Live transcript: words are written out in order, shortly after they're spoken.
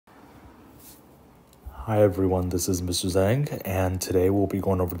Hi everyone, this is Mr. Zhang, and today we'll be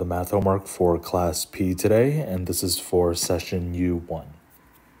going over the math homework for Class P today, and this is for Session U1.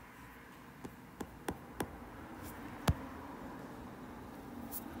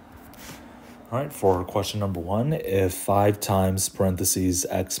 All right, for question number 1, if 5 times parentheses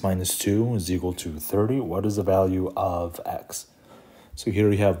x minus 2 is equal to 30, what is the value of x? So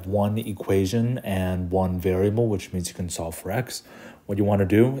here you have one equation and one variable, which means you can solve for x. What you want to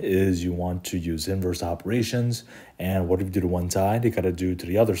do is you want to use inverse operations, and what if you do to one side, you got to do to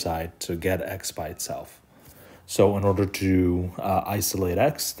the other side to get x by itself. So in order to isolate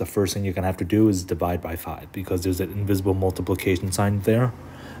x, the first thing you're going to have to do is divide by 5, because there's an invisible multiplication sign there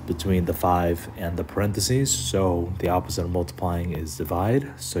between the 5 and the parentheses. So the opposite of multiplying is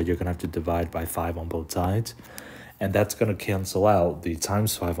divide. So you're going to have to divide by 5 on both sides. And that's going to cancel out the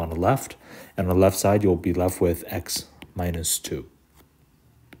times 5 on the left. And on the left side, you'll be left with x minus 2.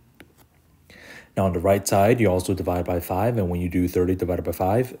 Now on the right side, you also divide by 5. And when you do 30 divided by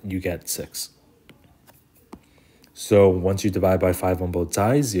 5, you get 6. So once you divide by 5 on both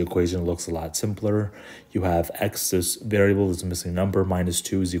sides, the equation looks a lot simpler. You have x, this variable is a missing number, minus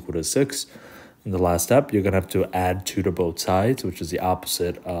 2 is equal to 6. In the last step, you're going to have to add 2 to both sides, which is the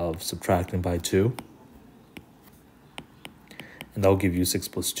opposite of subtracting by 2. And that'll give you 6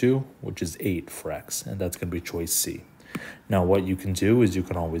 plus 2, which is 8 for x, and that's going to be choice C. Now, what you can do is you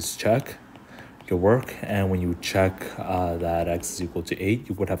can always check your work, and when you check that x is equal to 8,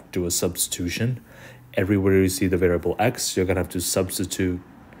 you would have to do a substitution. Everywhere you see the variable x, you're going to have to substitute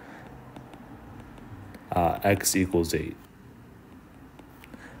x equals 8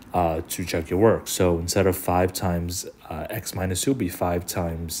 to check your work. So instead of 5 times x minus 2, it'll be 5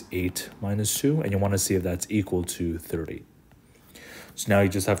 times 8 minus 2, and you want to see if that's equal to 30. So now you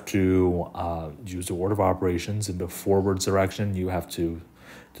just have to use the order of operations. In the forwards direction, you have to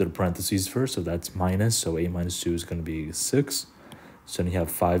do the parentheses first. So that's minus. So 8 minus 2 is going to be 6. So then you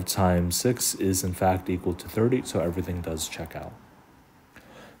have 5 times 6 is in fact equal to 30. So everything does check out.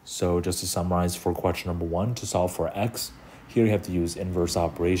 So just to summarize for question number 1, to solve for x, here you have to use inverse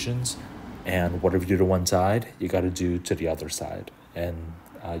operations. And whatever you do to one side, you got to do to the other side. And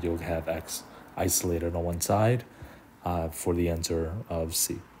you'll have x isolated on one side. For the answer of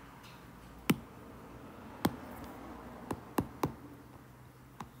C.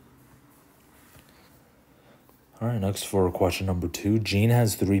 All right, next for question number 2. Jean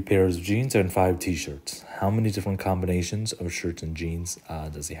has 3 pairs of jeans and 5 t-shirts. How many different combinations of shirts and jeans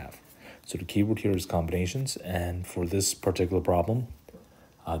does he have? So the keyword here is combinations, and for this particular problem,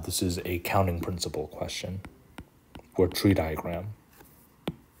 this is a counting principle question or tree diagram.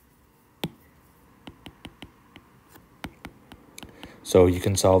 So you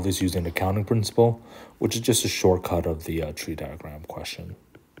can solve this using the counting principle, which is just a shortcut of the tree diagram question.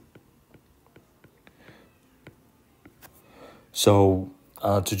 So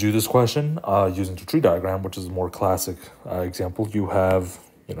to do this question, using the tree diagram, which is a more classic example, you have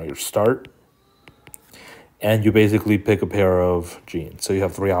your start, and you basically pick a pair of jeans. So you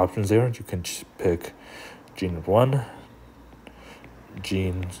have 3 options there. You can pick jean number 1,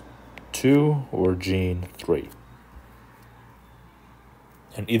 jean 2, or jean 3.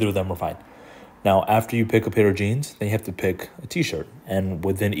 And either of them are fine. Now, after you pick a pair of jeans, then you have to pick a t-shirt. And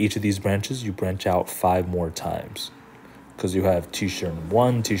within each of these branches, you branch out 5 more times. Because you have t-shirt number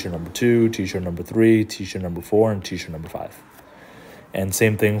 1, t-shirt number 2, t-shirt number 3, t-shirt number 4, and t-shirt number 5. And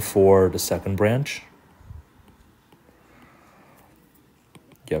same thing for the second branch.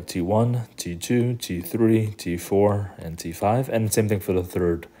 You have T1, T2, T3, T4, and T5. And same thing for the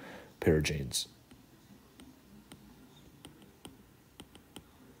third pair of jeans.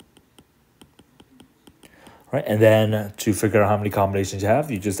 Right, and then to figure out how many combinations you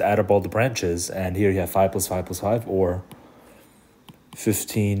have, you just add up all the branches, and here you have 5 plus 5 plus 5, or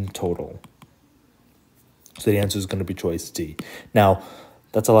 15 total. So the answer is going to be choice D. Now,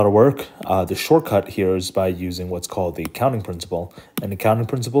 that's a lot of work. The shortcut here is by using what's called the counting principle. And the counting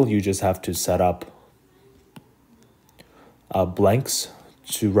principle, you just have to set up blanks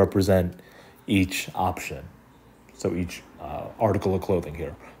to represent each option. So each article of clothing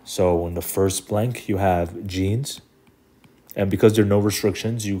here. So in the first blank, you have jeans. And because there are no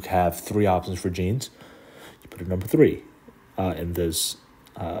restrictions, you have 3 options for jeans. You put a number 3 in this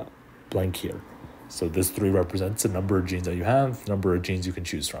blank here. So this 3 represents the number of jeans that you have, the number of jeans you can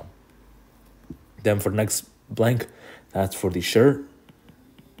choose from. Then for the next blank, that's for the shirt.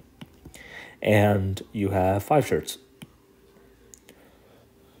 And you have 5 shirts.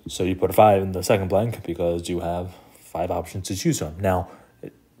 So you put a 5 in the second blank because you have 5 options to choose from. Now,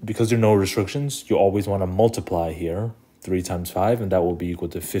 because there are no restrictions, you always want to multiply here 3 times 5, and that will be equal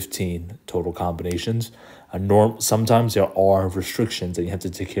to 15 total combinations. Sometimes there are restrictions, and you have to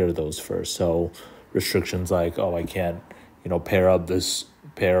take care of those first. So restrictions like, oh, I can't, pair up this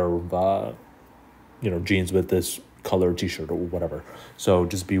pair of, jeans with this color t-shirt or whatever. So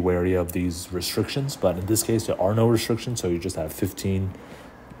just be wary of these restrictions. But in this case, there are no restrictions, so you just have 15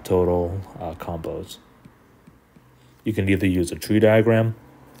 total combos. You can either use a tree diagram,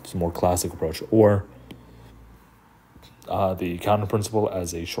 it's a more classic approach, or the counting principle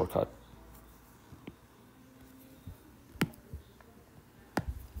as a shortcut.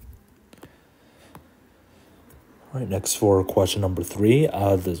 All right, next for question number 3,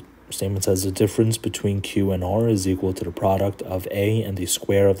 the statement says the difference between Q and R is equal to the product of A and the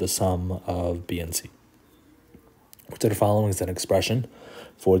square of the sum of B and C. Which of the following is an expression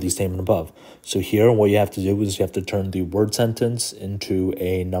for the statement above? So here what you have to do is you have to turn the word sentence into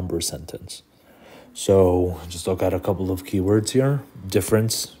a number sentence. So just look at a couple of keywords here.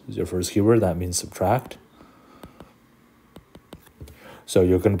 Difference is your first keyword. That means subtract. So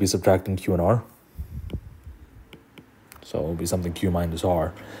you're going to be subtracting Q and R. So it will be something Q minus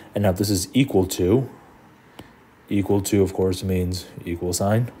R. And now this is equal to. Equal to, of course, means equal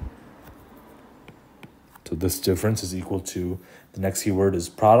sign. So this difference is equal to, the next keyword is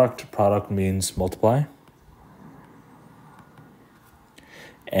product. Product means multiply.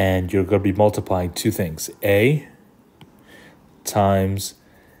 And you're going to be multiplying two things. A times,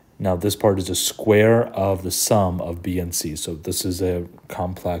 now this part is a square of the sum of B and C. So this is a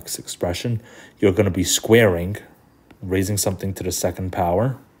complex expression. You're going to be squaring, raising something to the second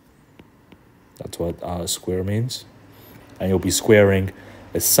power. That's what square means. And you'll be squaring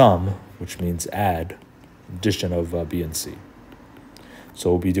a sum, which means add, addition of B and C. So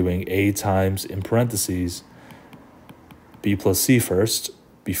we'll be doing A times, in parentheses, B plus C first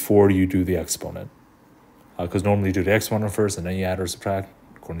before you do the exponent. Because normally you do the exponent first and then you add or subtract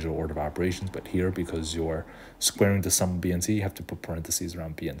according to the order of operations. But here, because you're squaring the sum of B and C, you have to put parentheses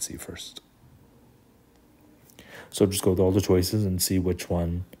around B and C first. So just go to all the choices and see which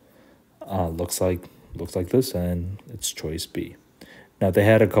one looks like this, and it's choice B. Now they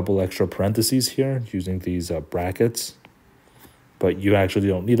had a couple extra parentheses here using these brackets, but you actually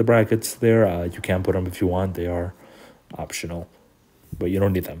don't need the brackets there. You can put them if you want. They are optional, but you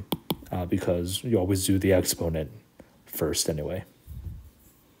don't need them because you always do the exponent first anyway.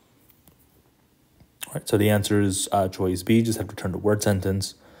 All right, so the answer is choice B. Just have to turn the word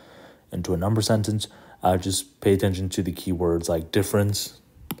sentence into a number sentence. Just pay attention to the keywords like difference,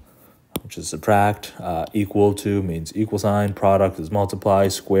 which is subtract, equal to means equal sign, product is multiply,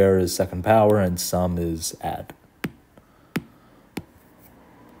 square is second power, and sum is add.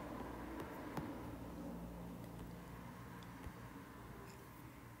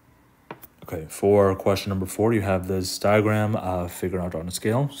 Okay, for question number 4, you have this diagram figured out on a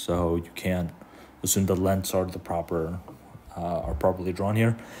scale, so you can assume the lengths are properly drawn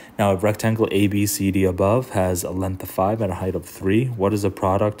here. Now, a rectangle ABCD above has a length of 5 and a height of 3. What is the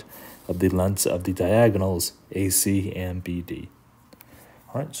product of the lengths of the diagonals AC and BD?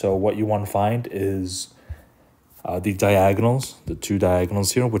 All right, so what you want to find is the diagonals, the two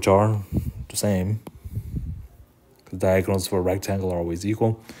diagonals here, which are the same. The diagonals for a rectangle are always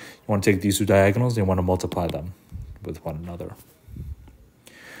equal. You want to take these two diagonals and you want to multiply them with one another.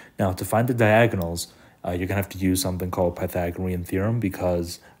 Now, to find the diagonals, you're going to have to use something called Pythagorean theorem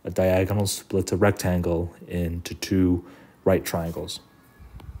because a diagonal splits a rectangle into two right triangles.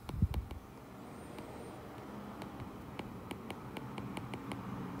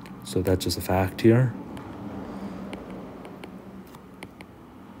 So that's just a fact here.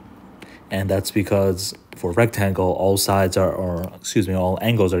 And that's because for a rectangle, all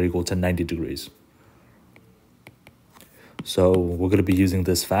angles are equal to 90 degrees. So we're going to be using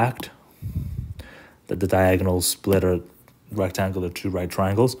this fact that the diagonals split a rectangle into two right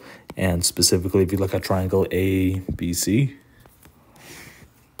triangles. And specifically, if you look at triangle ABC,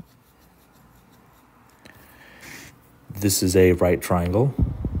 this is a right triangle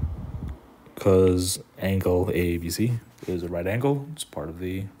because angle ABC is a right angle. It's part of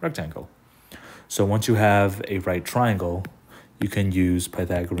the rectangle. So once you have a right triangle, you can use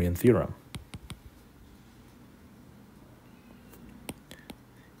Pythagorean theorem.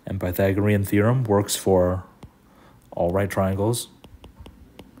 And Pythagorean theorem works for all right triangles.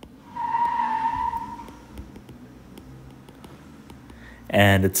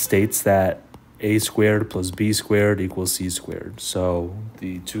 And it states that a squared plus b squared equals c squared. So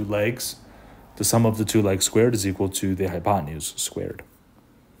the two legs, the sum of the two legs squared is equal to the hypotenuse squared.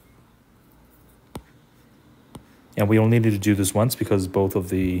 And we only need to do this once because both of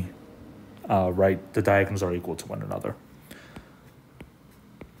the diagonals are equal to one another.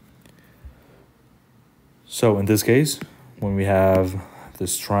 So in this case, when we have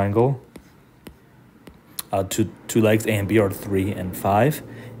this triangle, two legs A and B are 3 and 5,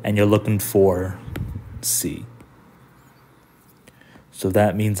 and you're looking for C. So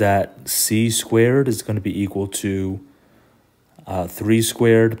that means that C squared is going to be equal to 3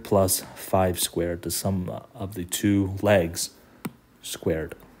 squared plus 5 squared, the sum of the two legs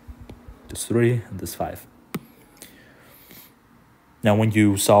squared. This 3 and this 5. Now when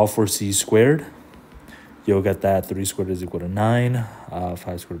you solve for C squared, you'll get that 3 squared is equal to 9,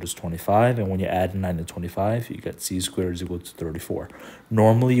 5 squared is 25, and when you add 9 and 25, you get C squared is equal to 34.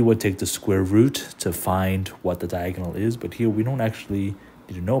 Normally, you would take the square root to find what the diagonal is, but here we don't actually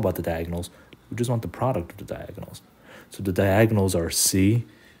need to know about the diagonals. We just want the product of the diagonals. So the diagonals are C.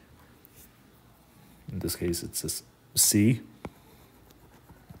 In this case, it's this C.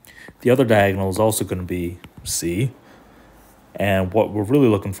 The other diagonal is also going to be C. And what we're really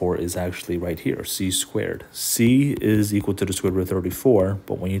looking for is actually right here, C squared. C is equal to the square root of 34,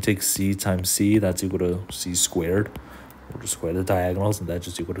 but when you take C times C, that's equal to C squared. We'll just square the diagonals, and that's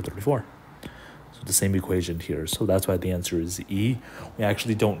just equal to 34. So the same equation here. So that's why the answer is E. We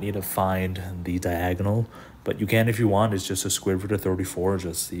actually don't need to find the diagonal, but you can if you want. It's just a square root of 34,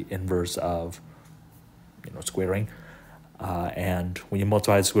 just the inverse of, squaring. And when you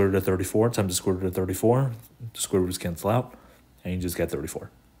multiply the square root of 34 times the square root of 34, the square roots cancel out, and you just get 34.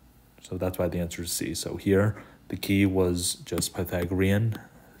 So that's why the answer is C. So here, the key was just Pythagorean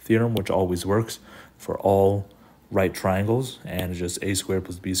theorem, which always works for all right triangles, and it's just A squared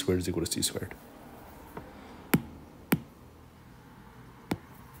plus B squared is equal to C squared.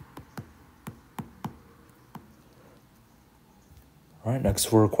 All right, next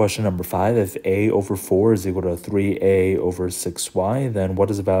for question number 5. If A over 4 is equal to 3A over 6Y, then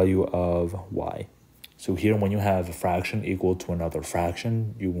what is the value of Y? So here, when you have a fraction equal to another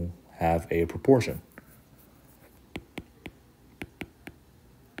fraction, you have a proportion.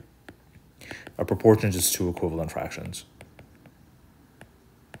 A proportion is just two equivalent fractions.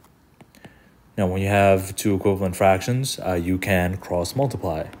 Now, when you have two equivalent fractions, you can cross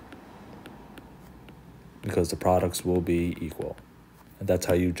multiply because the products will be equal. And that's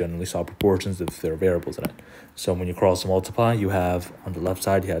how you generally solve proportions if there are variables in it. So when you cross multiply, you have, on the left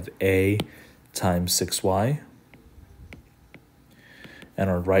side, you have A times 6y. And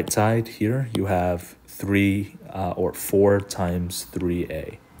on the right side here, you have 4 times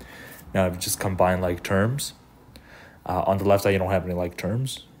 3a. Now, if you just combine like terms, on the left side, you don't have any like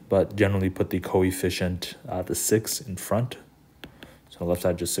terms, but generally put the coefficient, the 6 in front. So on the left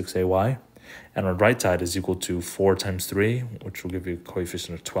side, just 6ay. And on the right side is equal to 4 times 3, which will give you a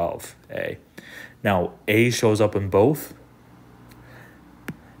coefficient of 12a. Now, a shows up in both.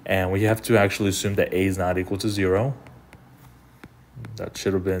 And we have to actually assume that a is not equal to 0. That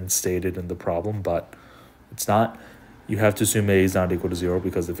should have been stated in the problem, but it's not. You have to assume a is not equal to 0,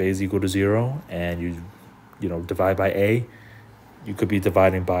 because if a is equal to 0 and you divide by a, you could be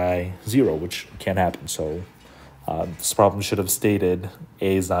dividing by 0, which can't happen. So this problem should have stated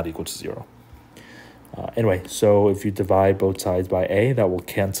a is not equal to 0. Anyway, so if you divide both sides by a, that will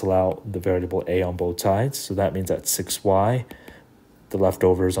cancel out the variable a on both sides. So that means that 6y, the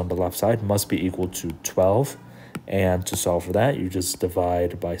leftovers on the left side, must be equal to 12. And to solve for that, you just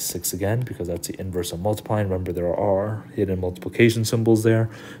divide by 6 again, because that's the inverse of multiplying. Remember, there are hidden multiplication symbols there.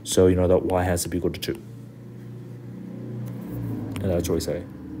 So you know that y has to be equal to 2. And that's what we say.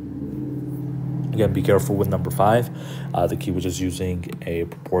 Again, be careful with number 5. The key was just using a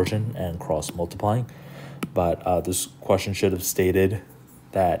proportion and cross multiplying. But this question should have stated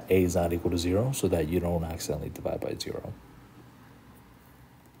that a is not equal to 0, so that you don't accidentally divide by 0.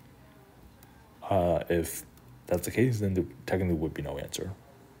 If that's the case, then there technically would be no answer.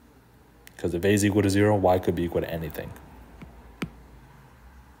 Because if a is equal to 0, y could be equal to anything.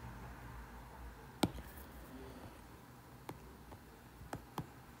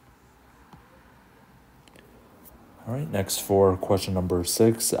 All right, next for question number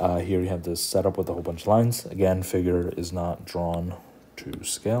 6, here you have this setup with a whole bunch of lines. Again, figure is not drawn to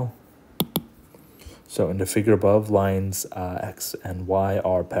scale. So in the figure above, lines x and y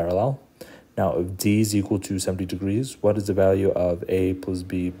are parallel. Now, if d is equal to 70 degrees, what is the value of a plus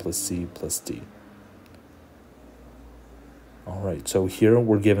b plus c plus d? All right, so here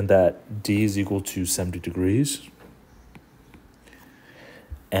we're given that d is equal to 70 degrees.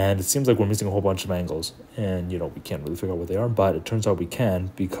 And it seems like we're missing a whole bunch of angles. And, we can't really figure out what they are, but it turns out we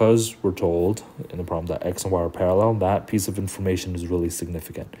can, because we're told in the problem that x and y are parallel. That piece of information is really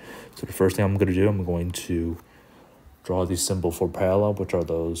significant. So the first thing I'm going to do, I'm going to draw the symbol for parallel, which are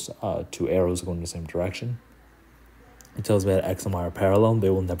those two arrows going in the same direction. It tells me that x and y are parallel.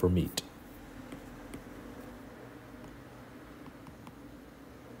 They will never meet.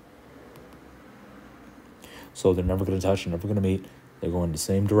 So they're never going to touch, they're never going to meet. They go in the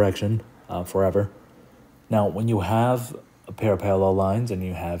same direction forever. Now, when you have a pair of parallel lines and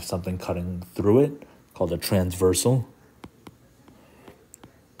you have something cutting through it called a transversal,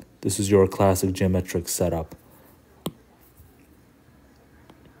 this is your classic geometric setup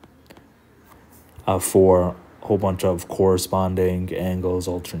for a whole bunch of corresponding angles,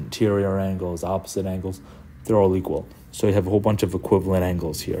 alternate interior angles, opposite angles. They're all equal. So you have a whole bunch of equivalent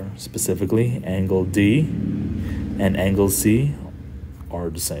angles here. Specifically, angle D and angle C are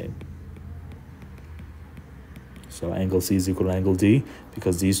the same. So angle C is equal to angle D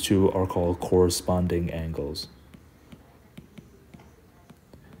because these two are called corresponding angles.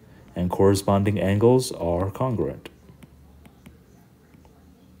 And corresponding angles are congruent.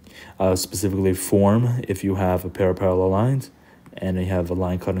 Specifically form, if you have a pair of parallel lines and you have a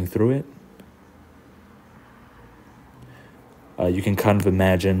line cutting through it, you can kind of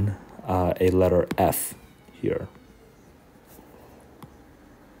imagine a letter F here.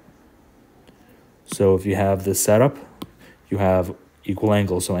 So if you have this setup, you have equal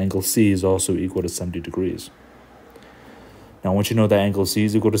angles. So angle C is also equal to 70 degrees. Now, once you know that angle C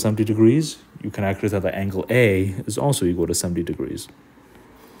is equal to 70 degrees, you can actually tell that angle A is also equal to 70 degrees.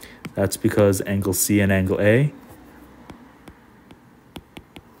 That's because angle C and angle A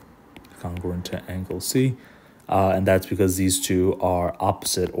congruent to angle C, and that's because these two are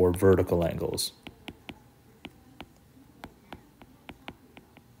opposite or vertical angles.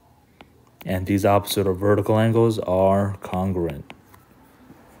 And these opposite or vertical angles are congruent.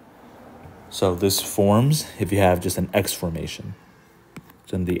 So this forms if you have just an X formation.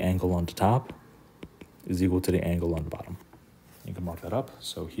 Then the angle on the top is equal to the angle on the bottom. You can mark that up.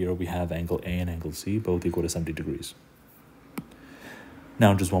 So here we have angle A and angle C, both equal to 70 degrees.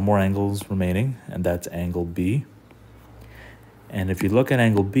 Now just one more angle is remaining, and that's angle B. And if you look at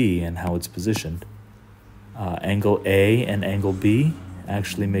angle B and how it's positioned, angle A and angle B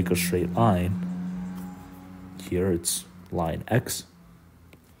actually make a straight line. Here it's line X.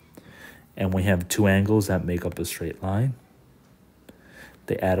 And we have two angles that make up a straight line.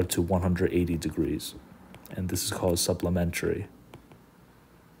 They add up to 180 degrees. And this is called supplementary.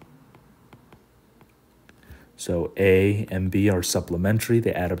 So A and B are supplementary.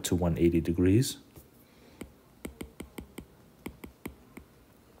 They add up to 180 degrees.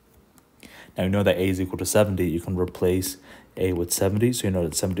 Now you know that A is equal to 70. You can replace A with 70. So you know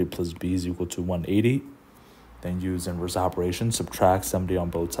that 70 plus B is equal to 180. Then use inverse operation. Subtract 70 on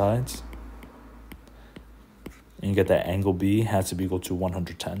both sides. And you get that angle B has to be equal to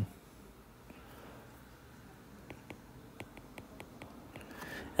 110.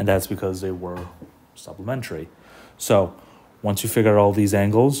 And that's because they were supplementary. So once you figure out all these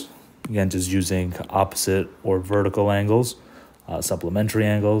angles, again, just using opposite or vertical angles, supplementary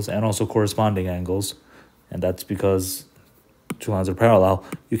angles, and also corresponding angles, and that's because two lines are parallel,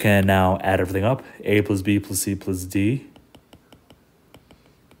 you can now add everything up. A plus B plus C plus D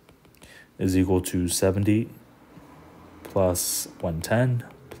is equal to 70 plus 110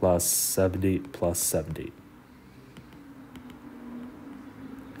 plus 70 plus 70.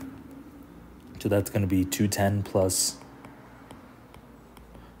 So that's going to be 210 plus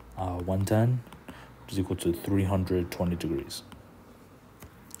 110, which is equal to 320 degrees.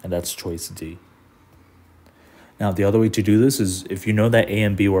 And that's choice D. Now, the other way to do this is if you know that A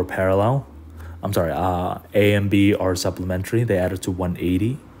and B were parallel, A and B are supplementary, they add it to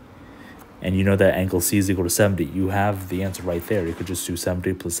 180. And you know that angle C is equal to 70. You have the answer right there. You could just do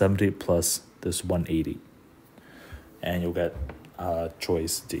 70 plus this 180. And you'll get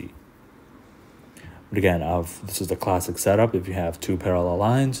choice D. But again, this is the classic setup. If you have two parallel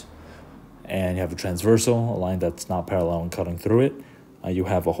lines and you have a transversal, a line that's not parallel and cutting through it, you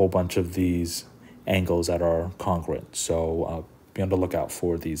have a whole bunch of these angles that are congruent. So be on the lookout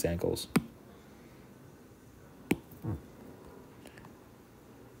for these angles.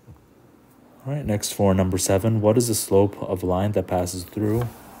 All right, next for number 7, what is the slope of a line that passes through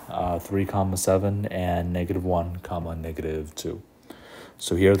 3, 7 and -1, -2?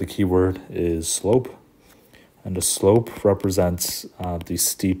 So here the keyword is slope, and the slope represents the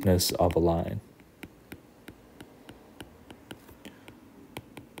steepness of a line.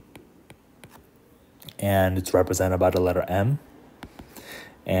 And it's represented by the letter M.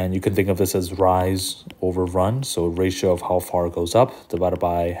 And you can think of this as rise over run, so a ratio of how far it goes up divided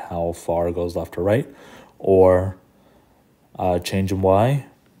by how far it goes left or right, or change in Y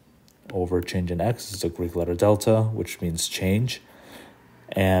over change in X is the Greek letter delta, which means change.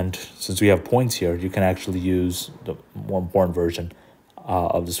 And since we have points here, you can actually use the more important version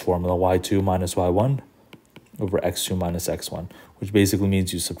of this formula, y2 minus y1 over x2 minus x1, which basically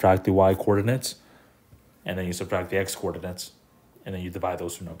means you subtract the y coordinates and then you subtract the x coordinates, and then you divide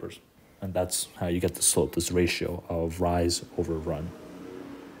those two numbers. And that's how you get the slope, this ratio of rise over run.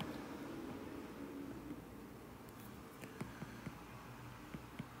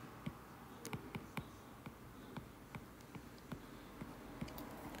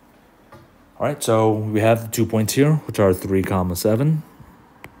 All right, so we have the 2 points here, which are 3, 7,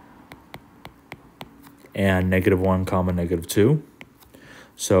 and -1, -2.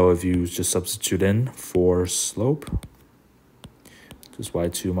 So if you just substitute in for slope, just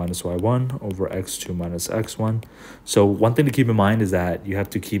y2 minus y1 over x2 minus x1. So one thing to keep in mind is that you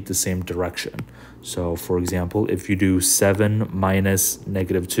have to keep the same direction. So for example, if you do 7 minus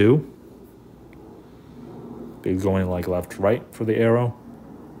 -2, be going like left to right for the arrow,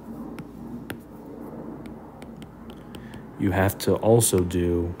 you have to also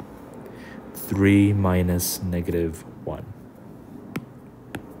do 3 minus -1.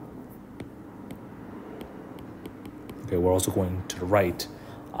 Okay, we're also going to the right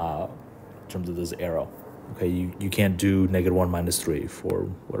in terms of this arrow. Okay, you can't do -1 minus 3 for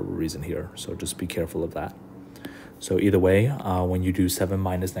whatever reason here, so just be careful of that. So either way, when you do 7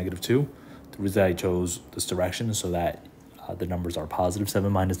 minus -2, the reason I chose this direction is so that the numbers are positive.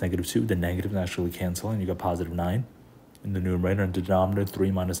 7 minus -2, the negatives actually cancel, and you got positive 9 in the numerator, and the denominator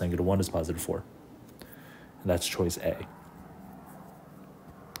 3 minus -1 is positive 4. And that's choice A.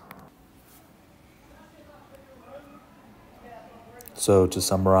 So to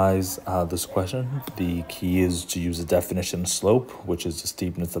summarize this question, the key is to use the definition of slope, which is the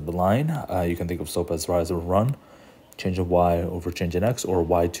steepness of the line. You can think of slope as rise over run, change in y over change in x, or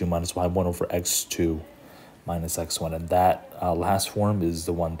y2 minus y1 over x2 minus x1. And that last form is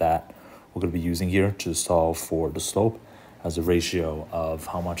the one that we're going to be using here to solve for the slope as a ratio of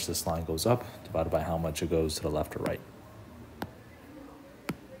how much this line goes up divided by how much it goes to the left or right.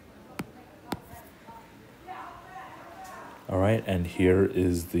 All right, and here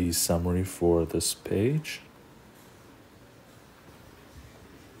is the summary for this page.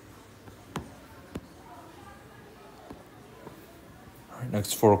 All right,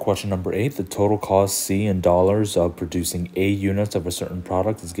 next for question number 8, the total cost C in dollars of producing A units of a certain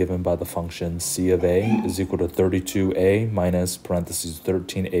product is given by the function C of A is equal to 32A minus parentheses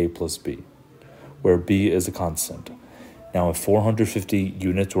 13A plus B, where B is a constant. Now, if 450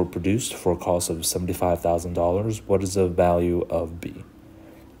 units were produced for a cost of $75,000, what is the value of B?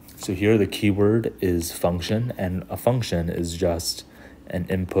 So here the keyword is function, and a function is just an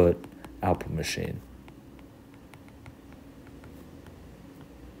input-output machine.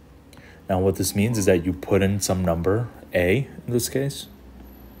 Now, what this means is that you put in some number, A in this case,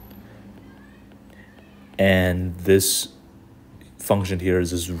 and this function here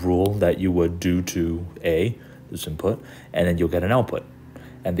is this rule that you would do to A, this input, and then you'll get an output.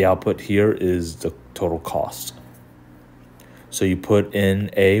 And the output here is the total cost. So you put in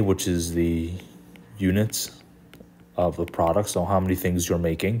A, which is the units of the product, so how many things you're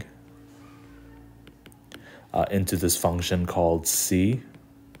making, into this function called C,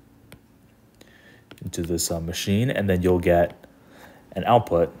 into this machine, and then you'll get an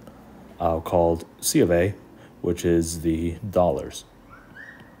output called C of A, which is the dollars.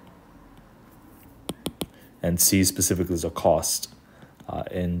 And C specifically is a cost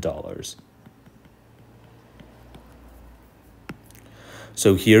in dollars.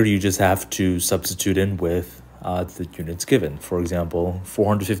 So here you just have to substitute in with the units given. For example,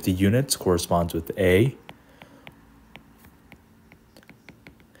 450 units corresponds with A.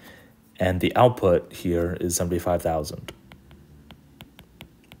 And the output here is 75,000.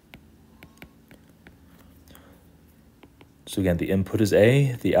 So again, the input is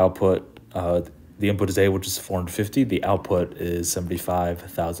A, the input is A, which is 450. The output is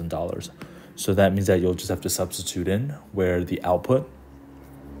 $75,000. So that means that you'll just have to substitute in where the output,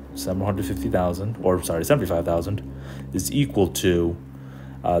 75,000, is equal to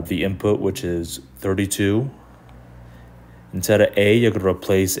the input, which is 32. Instead of A, you're going to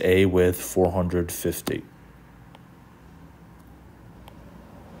replace A with 450.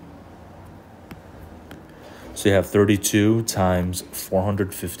 So you have 32 times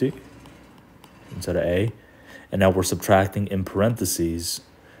 450 instead of A. And now we're subtracting in parentheses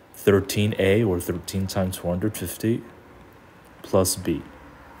 13A, or 13 times 450, plus B.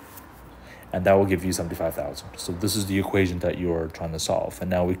 And that will give you 75,000. So this is the equation that you're trying to solve. And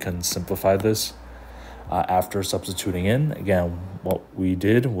now we can simplify this after substituting in. Again, what we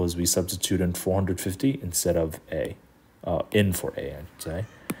did was we substituted in 450 instead of A, in for A, I should say.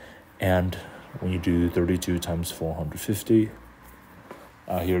 And when you do 32 times 450,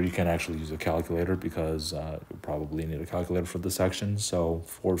 Here you can actually use a calculator because you probably need a calculator for this section. So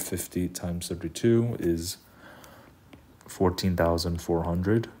 450 times 32 is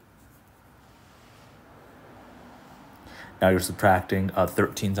 14,400. Now you're subtracting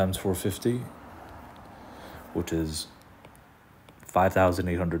 13 times 450, which is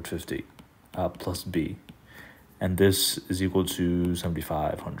 5,850 plus b. And this is equal to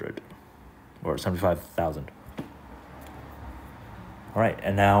 7,500 or 75,000. All right,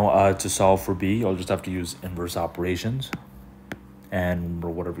 and now to solve for b, you'll just have to use inverse operations. And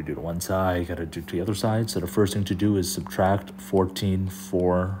whatever you do to one side, you gotta do to the other side. So the first thing to do is subtract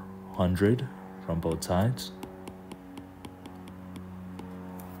 14,400 from both sides.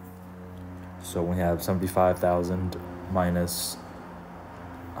 So we have 75,000 minus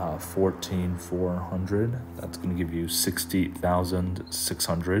 14,400. That's going to give you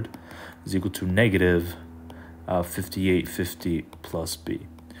 60,600 is equal to negative 5850 plus b.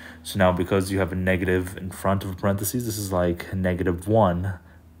 So now because you have a negative in front of parentheses, this is like negative 1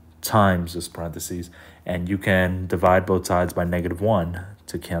 times this parentheses. And you can divide both sides by negative 1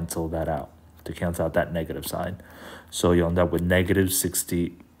 to cancel that out, to cancel out that negative sign. So you'll end up with negative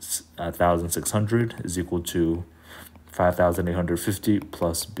 60,600 is equal to 5,850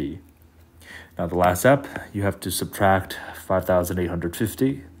 plus b. Now the last step, you have to subtract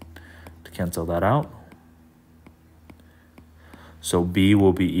 5,850 to cancel that out. So b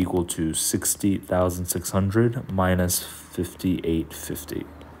will be equal to 60,600 minus 5,850.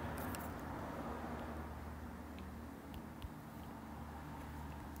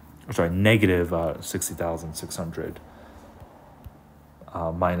 Sorry, negative 60,600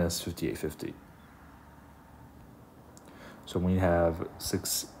 minus 5,850. So we have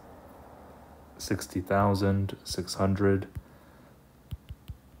 60,600.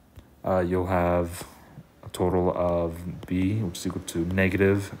 You'll have a total of b, which is equal to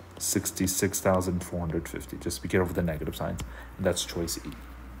negative 66,450. Just be careful with the negative sign. And that's choice E.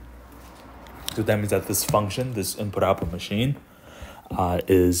 So that means that this function, this input-output machine,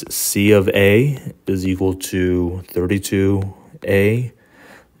 is C of A is equal to 32A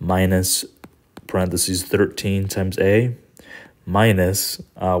minus parentheses 13 times A minus,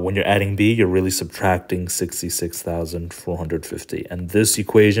 when you're adding B, you're really subtracting 66,450. And this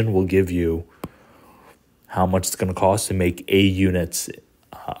equation will give you how much it's going to cost to make A units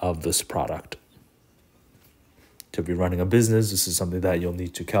of this product. To be running a business, this is something that you'll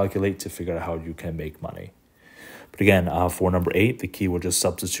need to calculate to figure out how you can make money. But again, for number 8, the key, we're just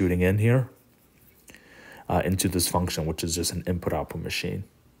substituting in here into this function, which is just an input-output machine.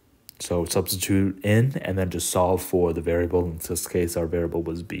 So substitute in and then just solve for the variable. In this case, our variable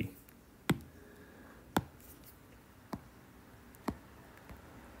was b.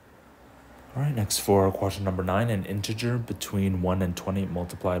 All right, next for question number 9, an integer between 1 and 20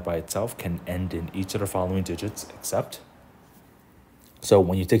 multiplied by itself can end in each of the following digits except. So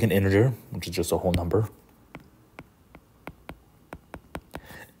when you take an integer, which is just a whole number,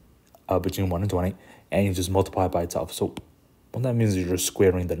 between 1 and 20, and you just multiply it by itself. So what that means is you're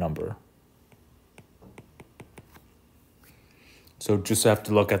squaring the number. So just have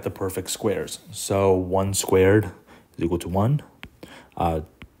to look at the perfect squares. So 1 squared is equal to 1.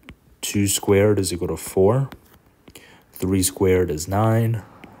 2 squared is equal to 4. 3 squared is 9.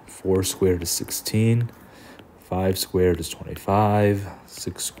 4 squared is 16. 5 squared is 25.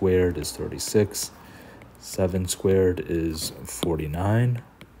 6 squared is 36. 7 squared is 49.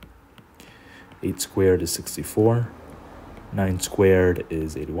 8 squared is 64. 9 squared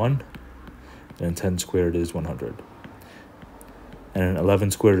is 81. And 10 squared is 100. And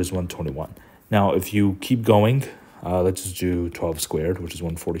 11 squared is 121. Now, if you keep going, let's just do 12 squared, which is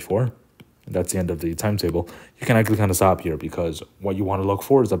 144. And that's the end of the timetable. You can actually kind of stop here because what you want to look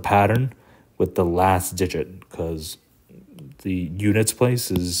for is a pattern with the last digit, because the units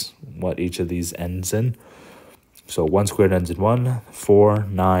place is what each of these ends in. So 1 squared ends in 1, 4,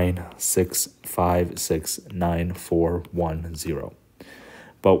 9, 6, 5, 6, 9, 4, 1, 0.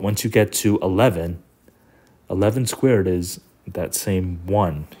 But once you get to 11, 11 squared is that same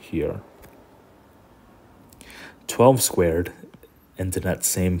 1 here. 12 squared ends in that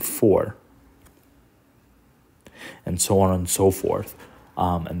same 4. And so on and so forth.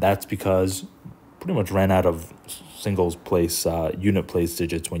 And that's because pretty much ran out of singles place, unit place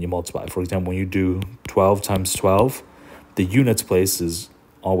digits when you multiply. For example, when you do 12 times 12, the units place is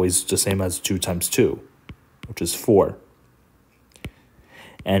always the same as 2 times 2, which is 4.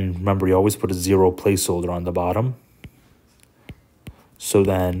 And remember, you always put a 0 placeholder on the bottom. So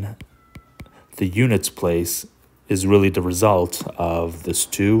then the units place is really the result of this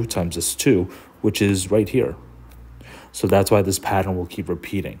 2 times this 2, which is right here. So that's why this pattern will keep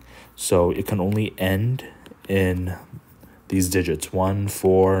repeating. So it can only end in these digits: 1,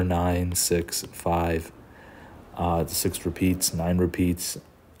 4, 9, 6, 5. 6 repeats, 9 repeats,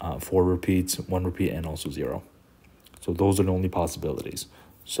 4 repeats, 1 repeat, and also 0. So those are the only possibilities.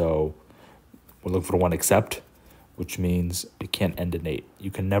 So we're looking for one except, which means it can't end in 8. You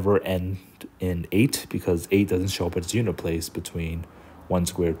can never end in 8 because 8 doesn't show up as unit place between 1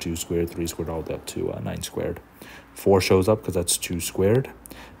 squared, 2 squared, 3 squared, all the way up to 9 squared. 4 shows up because that's 2 squared.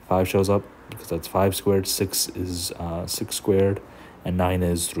 5 shows up because that's 5 squared. 6 is 6 squared. And 9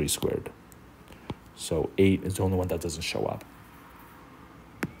 is 3 squared. So 8 is the only one that doesn't show up.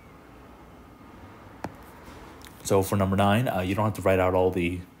 So for number 9, you don't have to write out all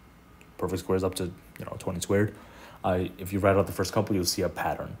the perfect squares up to 20 squared. If you write out the first couple, you'll see a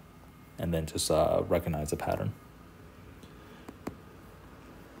pattern, and then just recognize the pattern.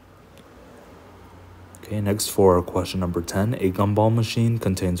 Okay, next for question number 10, a gumball machine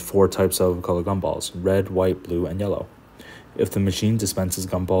contains 4 types of color gumballs: red, white, blue, and yellow. If the machine dispenses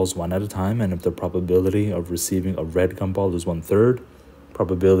gumballs one at a time, and if the probability of receiving a red gumball is 1/3,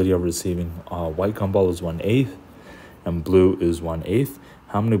 probability of receiving a white gumball is 1/8, and blue is 1/8,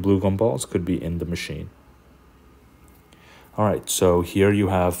 how many blue gumballs could be in the machine? All right, so here you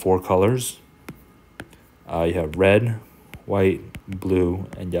have 4 colors. You have red, white, blue,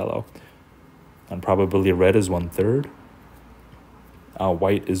 and yellow. And probability of red is 1/3,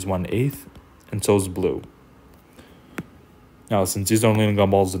 white is 1/8, and so is blue. Now, since these are only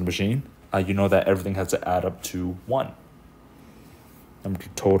gumballs in the machine, you know that everything has to add up to 1. The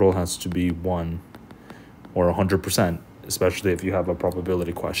total has to be 1 or 100%, especially if you have a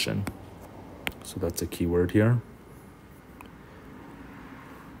probability question. So that's a keyword here.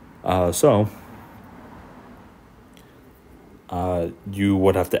 You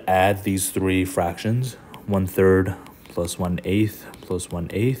would have to add these 3 fractions: 1/3 plus 1/8 plus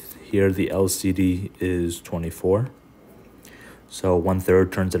 1/8. Here the LCD is 24. So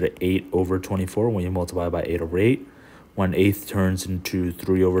 1/3 turns into 8 over 24 when you multiply by 8 over 8. 1/8 turns into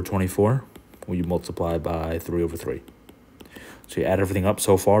 3 over 24 when you multiply by 3 over 3. So you add everything up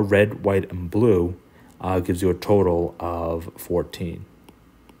so far, red, white, and blue gives you a total of 14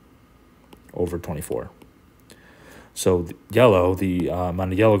 over 24. So the yellow, the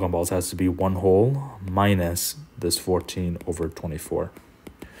amount of yellow gumballs has to be 1 whole minus this 14 over 24.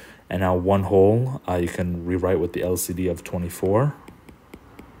 And now 1 whole, you can rewrite with the LCD of 24.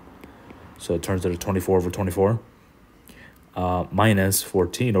 So it turns into 24 over 24 minus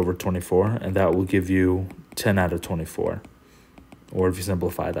 14 over 24, and that will give you 10 out of 24. Or if you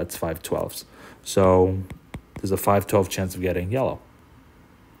simplify, that's 5/12. So there's a 5/12 chance of getting yellow.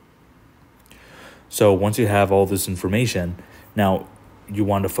 So once you have all this information, now you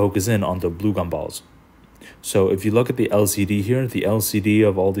want to focus in on the blue gumballs. So if you look at the LCD here, the LCD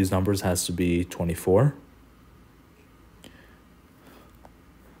of all these numbers has to be 24.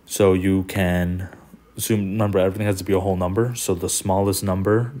 So you can assume, remember, everything has to be a whole number. So the smallest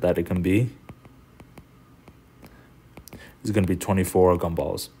number that it can be is going to be 24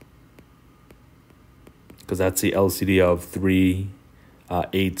 gumballs, because that's the LCD of 3,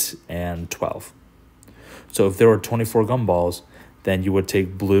 8, and 12. So if there were 24 gumballs, then you would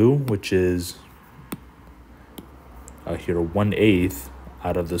take blue, which is here 1/8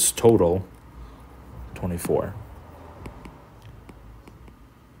 out of this total 24.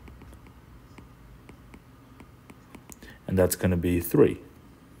 And that's going to be 3.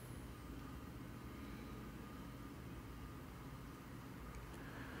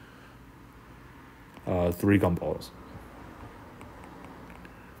 Three gumballs.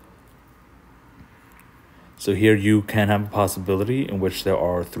 So here you can have a possibility in which there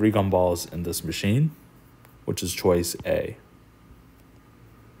are 3 gumballs in this machine, which is choice A.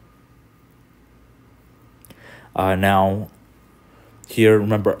 Now, here,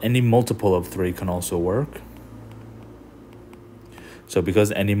 remember, any multiple of 3 can also work. So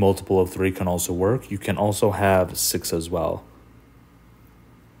because any multiple of 3 can also work, you can also have 6 as well.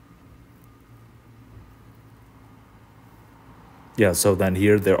 Yeah, so then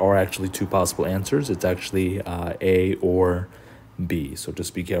here there are actually 2 possible answers. It's actually A or B. So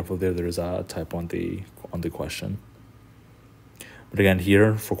just be careful there. There is a typo on the question. But again,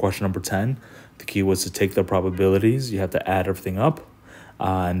 here for question number 10, the key was to take the probabilities. You have to add everything up,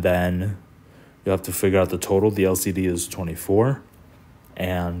 and then you have to figure out the total. The LCD is 24,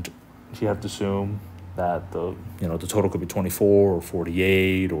 and you have to assume that the total could be 24 or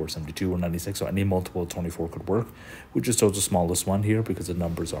 48 or 72 or 96. So any multiple of 24 could work. We just chose the smallest one here because the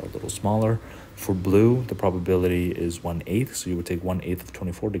numbers are a little smaller. For blue, the probability is 1/8. So you would take 1/8 of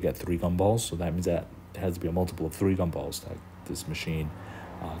 24 to get 3 gumballs. So that means that it has to be a multiple of 3 gumballs that this machine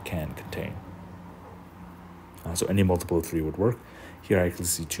can contain. So any multiple of 3 would work. Here I can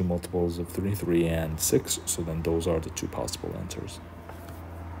see 2 multiples of 3, 3 and 6, so then those are the 2 possible answers.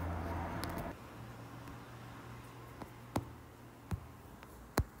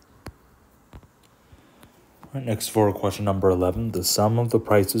 All right, next for question number 11, the sum of the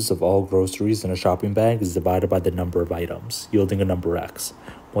prices of all groceries in a shopping bag is divided by the number of items, yielding a number x.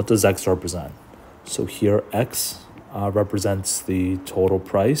 What does x represent? So here x represents the total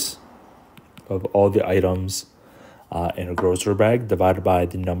price of all the items in a grocery bag divided by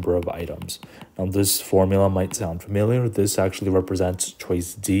the number of items. Now this formula might sound familiar. This actually represents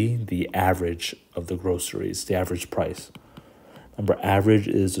choice D, the average of the groceries, the average price. Number average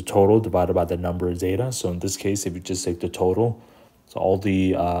is the total divided by the number zeta. So in this case, if you just take the total, so all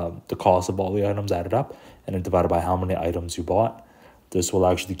the cost of all the items added up, and then divided by how many items you bought, this will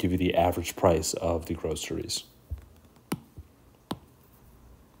actually give you the average price of the groceries.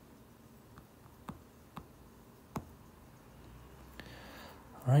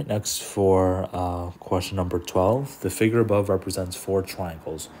 All right, next for question number 12. The figure above represents 4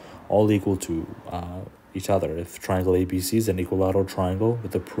 triangles, all equal to each other. If triangle ABC is an equilateral triangle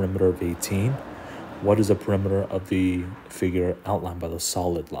with a perimeter of 18, what is the perimeter of the figure outlined by the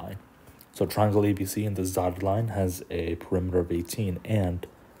solid line? So triangle ABC in this dotted line has a perimeter of 18, and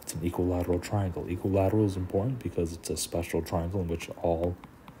it's an equilateral triangle. Equilateral is important because it's a special triangle in which all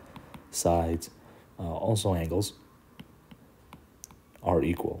sides, also angles, are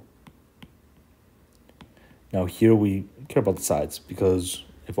equal. Now here we care about the sides because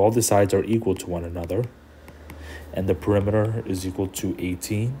if all the sides are equal to one another and the perimeter is equal to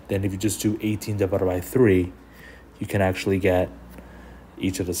 18, then if you just do 18 divided by 3, you can actually get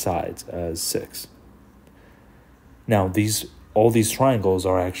each of the sides as 6. Now all these triangles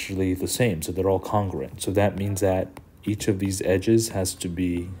are actually the same, so they're all congruent. So that means that each of these edges has to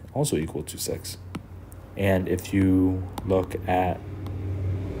be also equal to 6. And if you look at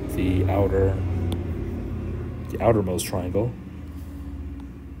the outermost triangle,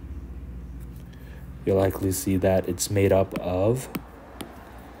 you'll likely see that it's made up of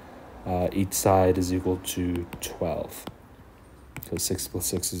each side is equal to 12. So 6 plus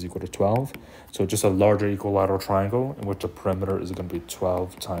 6 is equal to 12. So just a larger equilateral triangle in which the perimeter is going to be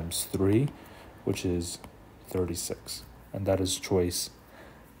 12 times 3, which is 36. And that is choice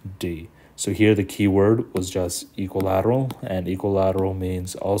D. So here the key word was just equilateral, and equilateral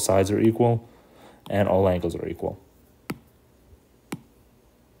means all sides are equal and all angles are equal.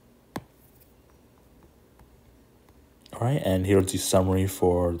 All right, and here's the summary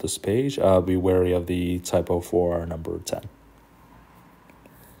for this page. Be wary of the typo for number 10.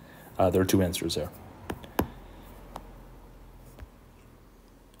 There are 2 answers there.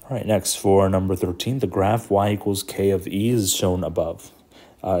 All right, next for number 13, the graph y equals k of e is shown above.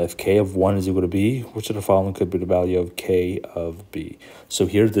 If k of 1 is equal to b, which of the following could be the value of k of b? So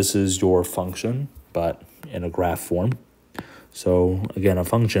here, this is your function, but in a graph form. So again, a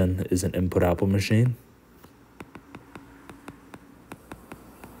function is an input-output machine.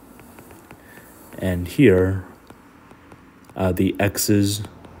 And here, the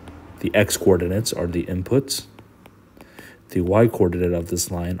x coordinates are the inputs. The y coordinate of this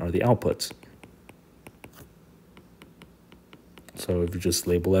line are the outputs. So if you just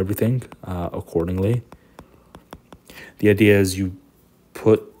label everything accordingly, the idea is you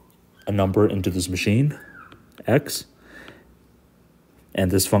put a number into this machine, x, and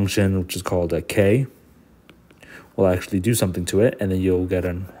this function, which is called a k, will actually do something to it, and then you'll get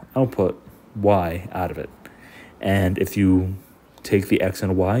an output y out of it. And if you take the x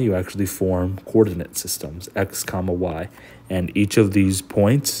and y, you actually form coordinate systems, x comma y, and each of these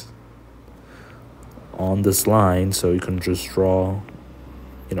points on this line, so you can just draw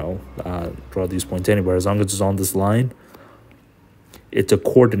these points anywhere. As long as it's on this line, it's a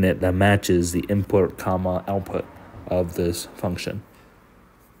coordinate that matches the input comma output of this function.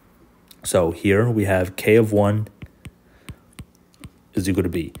 So here we have k of 1 is equal to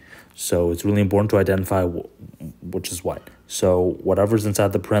b. So it's really important to identify which is what. So whatever's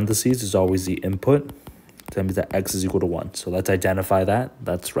inside the parentheses is always the input. That means that x is equal to 1. So let's identify that.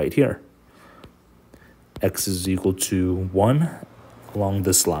 That's right here. X is equal to 1 along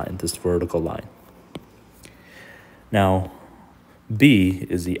this line, this vertical line. Now, b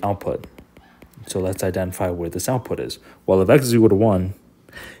is the output. So let's identify where this output is. Well, if x is equal to 1,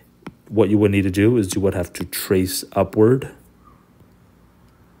 what you would need to do is you would have to trace upward.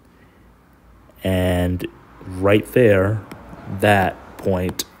 And right there, that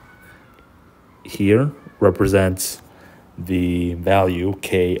point here represents the value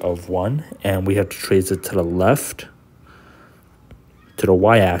k of 1, and we have to trace it to the left, to the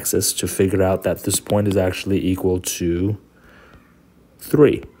y-axis, to figure out that this point is actually equal to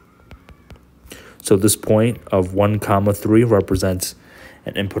 3. So this point of 1, 3 represents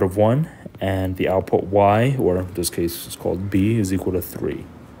an input of 1, and the output y, or in this case it's called b, is equal to 3.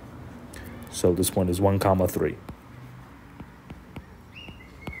 So this point is 1, 3.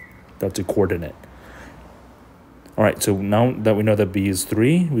 That's a coordinate. All right, so now that we know that b is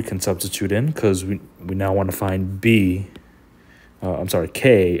 3, we can substitute in, because we now want to find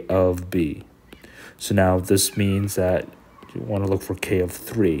k of b. So now this means that you want to look for k of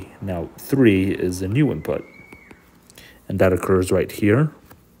 3. Now 3 is a new input, and that occurs right here.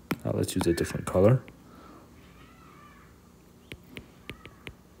 Now let's use a different color.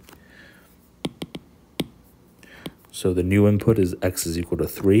 So the new input is x is equal to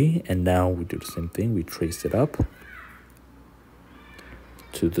 3, and now we do the same thing. We trace it up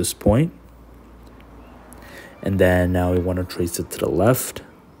to this point, and then now we want to trace it to the left,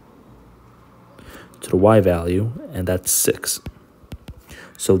 to the y value, and that's 6.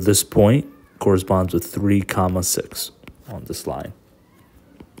 So this point corresponds with 3, 6 on this line.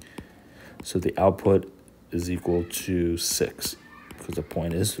 So the output is equal to 6, because the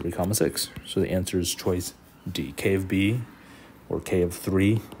point is 3, 6. So the answer is choice D. K of b, or k of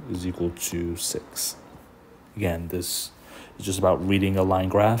 3, is equal to 6. Again, this is just about reading a line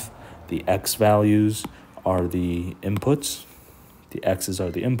graph. The x values are the inputs. The x's are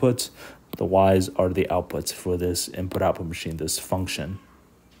the inputs. The y's are the outputs for this input-output machine, this function.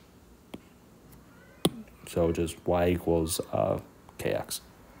 So just y equals kx,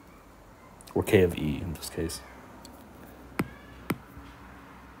 or k of e in this case.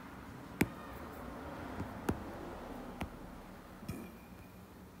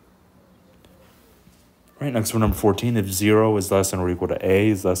 All right, next for number 14, if 0 is less than or equal to a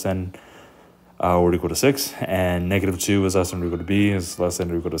is less than or equal to 6, and negative 2 is less than or equal to b is less than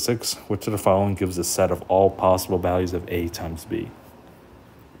or equal to 6, which of the following gives a set of all possible values of a times b?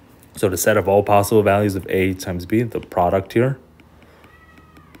 So the set of all possible values of a times b, the product here,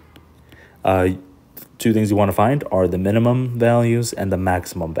 two things you want to find are the minimum values and the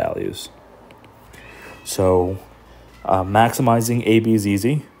maximum values. So maximizing AB is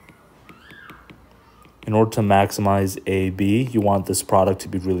easy. In order to maximize AB, you want this product to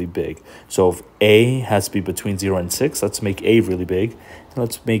be really big. So if A has to be between 0 and 6, let's make A really big, and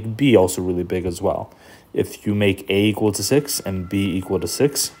let's make B also really big as well. If you make A equal to 6 and B equal to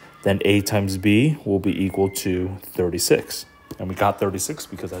 6, then A times B will be equal to 36. And we got 36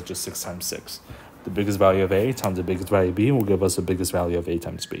 because that's just 6 times 6. The biggest value of A times the biggest value of B will give us the biggest value of A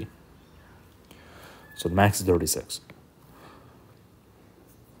times B. So the max is 36.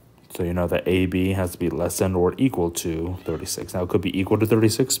 So you know that AB has to be less than or equal to 36. Now it could be equal to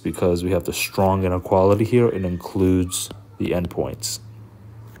 36 because we have the strong inequality here. It includes the endpoints.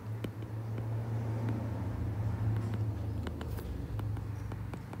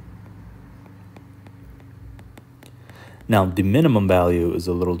 Now the minimum value is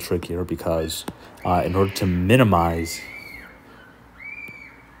a little trickier because in order to minimize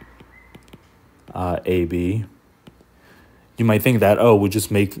AB, you might think that, oh, we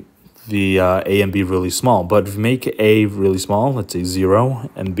just make the A and B really small. But if you make A really small, let's say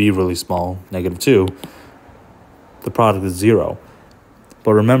 0, and B really small, -2, the product is 0.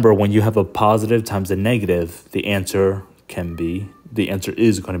 But remember, when you have a positive times a negative, the answer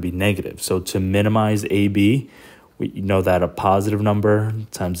is going to be negative. So to minimize AB, we know that a positive number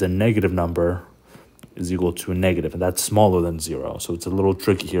times a negative number is equal to a negative, and that's smaller than 0. So it's a little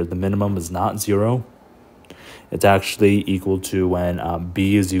tricky here. The minimum is not 0. It's actually equal to when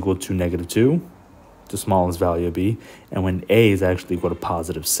B is equal to -2, the smallest value of B, and when A is actually equal to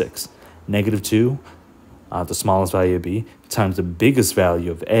 +6. -2, the smallest value of B, times the biggest value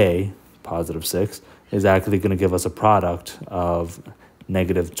of A, +6, is actually going to give us a product of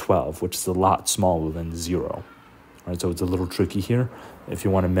 -12, which is a lot smaller than 0. Right, so it's a little tricky here. If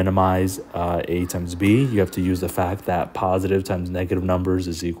you want to minimize A times B, you have to use the fact that positive times negative numbers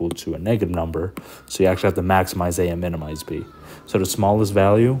is equal to a negative number. So you actually have to maximize A and minimize B. So the smallest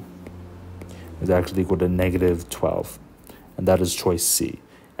value is actually equal to -12. And that is choice C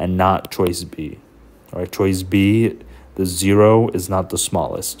and not choice B. All right, choice B, the 0 is not the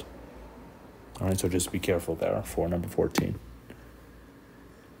smallest. All right, so just be careful there for number 14.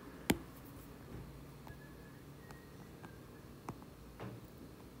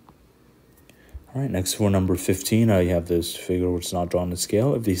 All right, next for number 15, you have this figure which is not drawn to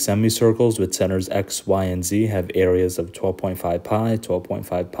scale. If the semicircles with centers x, y, and z have areas of 12.5 pi,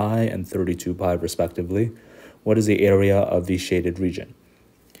 12.5 pi, and 32 pi respectively, what is the area of the shaded region?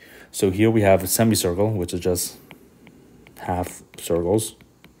 So here we have a semicircle, which is just half circles.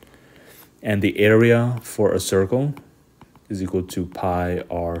 And the area for a circle is equal to pi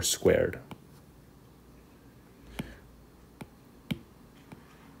r squared.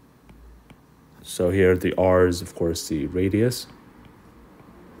 So here the r is, of course, the radius.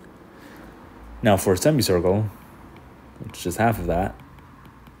 Now for a semicircle, which is just half of that,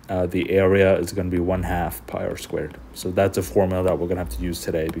 the area is going to be 1/2 pi r squared. So that's a formula that we're going to have to use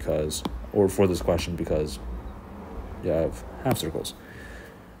today for this question, because you have half circles.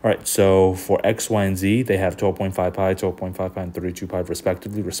 All right, so for x, y, and z, they have 12.5 pi, 12.5 pi, and 32 pi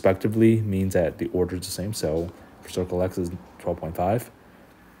respectively. Respectively means that the order is the same. So for circle x is 12.5,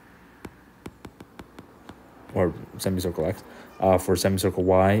 or semicircle x. For semicircle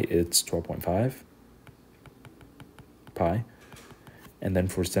y, it's 12.5 pi. And then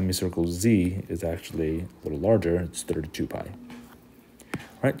for semicircle z is actually a little larger, it's 32 pi. All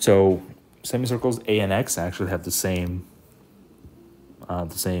right, so semicircles A and X actually have the same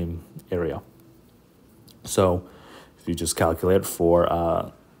area. So if you just calculate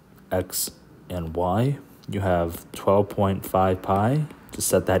for X and Y, you have 12.5 pi. Just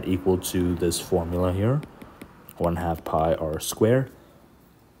set that equal to this formula here, 1/2 pi r squared.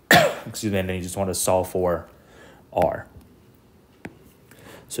 Excuse me, and then you just want to solve for r.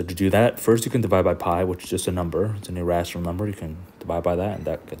 So to do that, first you can divide by pi, which is just a number. It's an irrational number. You can divide by that, and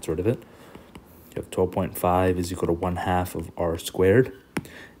that gets rid of it. You have 12.5 is equal to 1/2 of r squared.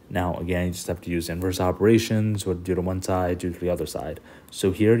 Now, again, you just have to use inverse operations. What do to one side, do to the other side.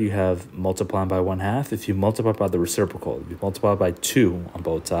 So here you have multiplying by 1/2. If you multiply by the reciprocal, if you multiply by 2 on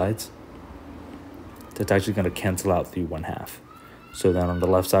both sides, that's actually going to cancel out the 1/2. So then on the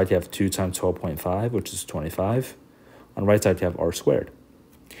left side, you have 2 times 12.5, which is 25. On the right side, you have r squared.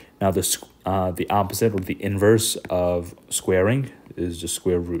 Now, the opposite, or the inverse of squaring, is just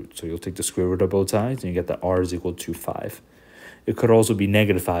square root. So you'll take the square root of both sides, and you get that r is equal to 5. It could also be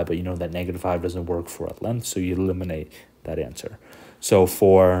 -5, but you know that -5 doesn't work for a length, so you eliminate that answer. So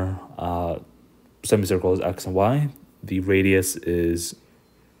for semicircles x and y, the radius is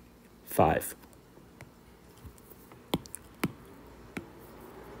 5.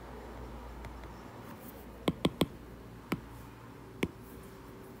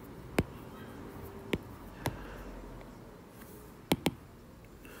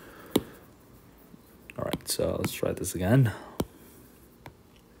 All right, so let's try this again.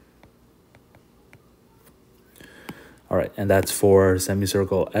 All right, and that's for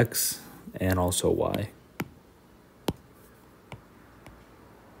semicircle x and also y.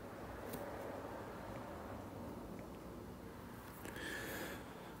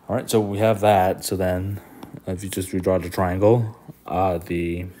 All right, so we have that. So then if you just redraw the triangle,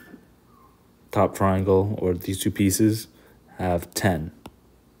 the top triangle, or these two pieces, have 10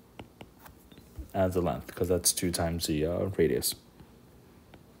 as the length, because that's 2 times the radius.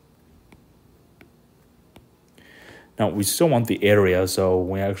 Now, we still want the area, so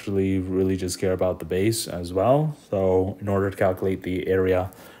we actually really just care about the base as well. So in order to calculate the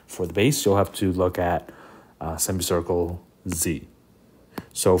area for the base, you'll have to look at semicircle Z.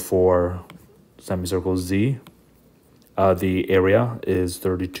 So for semicircle Z, the area is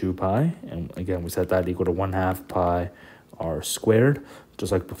 32 pi. And again, we set that equal to 1/2 pi r squared.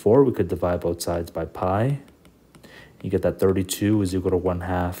 Just like before, we could divide both sides by pi. You get that 32 is equal to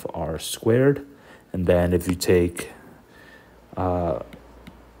 1/2 r squared. And then if you take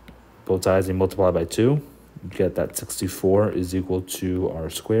both sides and multiply by 2, you get that 64 is equal to r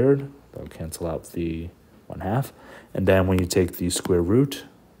squared. That'll cancel out the 1/2. And then when you take the square root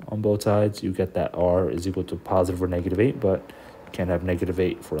on both sides, you get that r is equal to positive or -8, but you can't have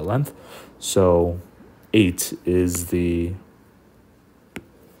 -8 for a length. So 8 is the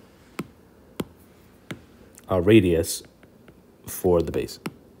radius for the base.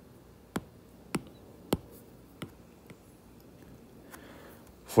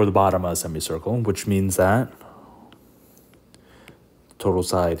 For the bottom of a semicircle, which means that the total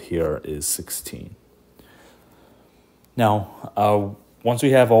side here is 16. Now, once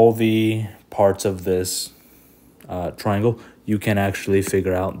we have all the parts of this triangle, you can actually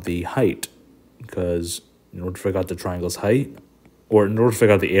figure out the height, because in order to figure out the triangle's height, or in order to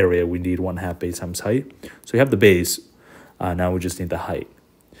figure out the area, we need 1/2 base times height. So we have the base, now we just need the height.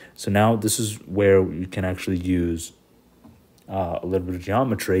 So now this is where you can actually use a little bit of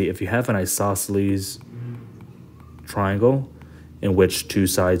geometry. If you have an isosceles triangle in which 2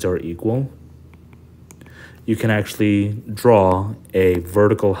 sides are equal, you can actually draw a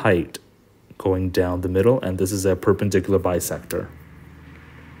vertical height going down the middle, and this is a perpendicular bisector.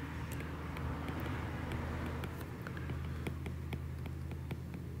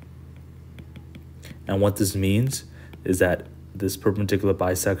 And what this means is that this perpendicular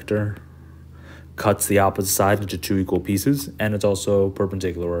bisector cuts the opposite side into two equal pieces, and it's also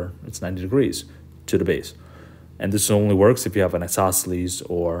perpendicular, it's 90 degrees to the base. And this only works if you have an isosceles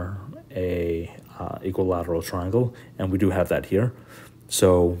or a equilateral triangle, and we do have that here.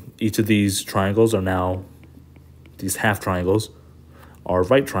 So each of these triangles are now, these half triangles are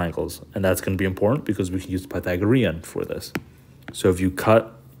right triangles, and that's going to be important because we can use the Pythagorean for this. So if you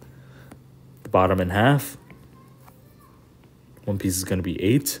cut the bottom in half, one piece is going to be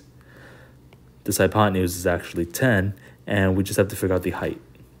 8. This hypotenuse is actually 10, and we just have to figure out the height,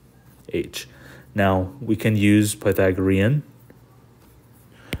 h. Now, we can use Pythagorean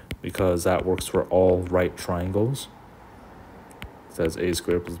because that works for all right triangles. It says a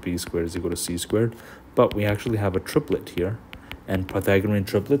squared plus b squared is equal to c squared. But we actually have a triplet here, and Pythagorean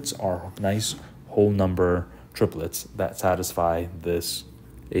triplets are nice whole number triplets that satisfy this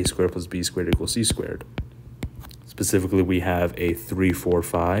a squared plus b squared equals c squared. Specifically, we have a 3, 4,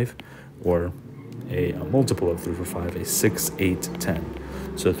 5, or a multiple of 3, 4, 5, a 6, 8, 10.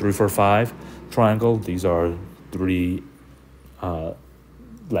 So 3, 4, 5 triangle, these are 3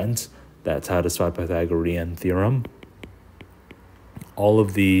 lengths that satisfy Pythagorean theorem. All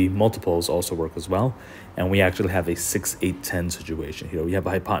of the multiples also work as well, and we actually have a 6, 8, 10 situation here. We have a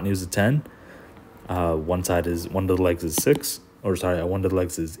hypotenuse of 10. One of the legs is 6, or sorry, one of the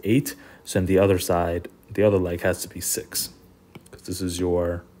legs is 8. So on the other side, the other leg has to be 6, because this is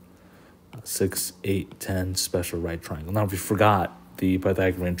your 6, 8, 10 special right triangle. Now, if you forgot the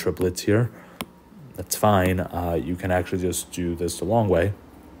Pythagorean triplets here, that's fine. You can actually just do this the long way.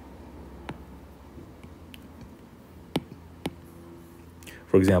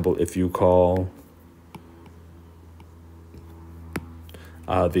 For example, if you call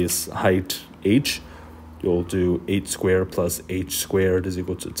this height h, you'll do 8 squared plus h squared is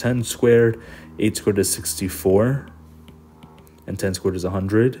equal to 10 squared. 8 squared is 64, and 10 squared is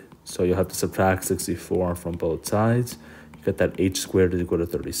 100. So you'll have to subtract 64 from both sides. You get that h squared is equal to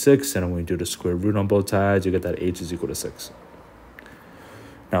 36, and when you do the square root on both sides, you get that h is equal to 6.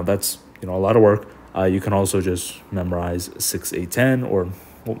 Now that's a lot of work. You can also just memorize 6, 8, 10, or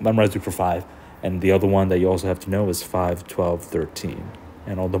memorize 3, 4, 5. And the other one that you also have to know is 5, 12, 13,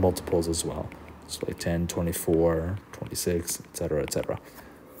 and all the multiples as well. So like 10, 24, 26, etc., etc.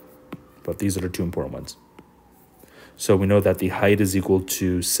 But these are the two important ones. So we know that the height is equal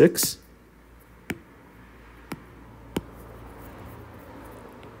to 6.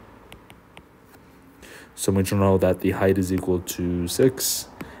 So we need to know that the height is equal to 6,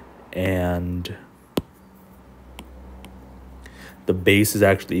 and the base is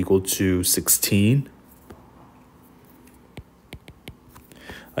actually equal to 16.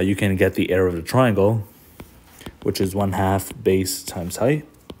 You can get the area of the triangle, which is 1/2 base times height.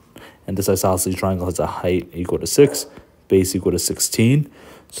 And this isosceles triangle has a height equal to 6, base equal to 16.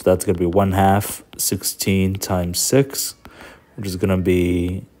 So that's going to be 1/2 16 times 6, which is going to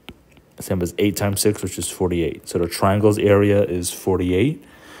be the same as 8 times 6, which is 48. So the triangle's area is 48.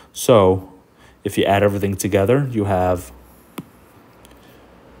 So if you add everything together, you have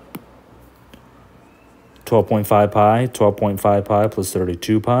 12.5 pi, 12.5 pi plus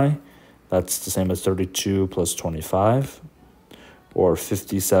 32 pi. That's the same as 32 plus 25, or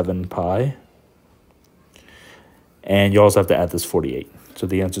 57 pi. And you also have to add this 48. So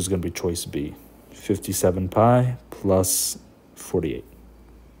the answer is going to be choice B, 57 pi plus 48.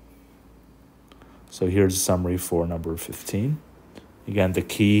 So here's a summary for number 15. Again, the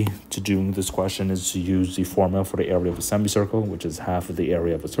key to doing this question is to use the formula for the area of a semicircle, which is half of the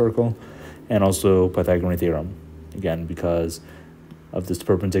area of a circle, and also Pythagorean theorem, again, because of this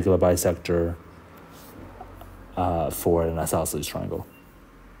perpendicular bisector for an isosceles triangle.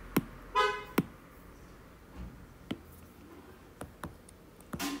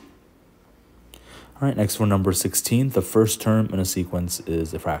 All right, next for number 16, the first term in a sequence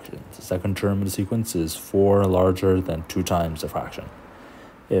is a fraction. The second term in a sequence is 4 larger than 2 times the fraction.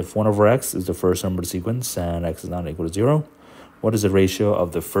 If 1 over x is the first term of the sequence and x is not equal to 0, what is the ratio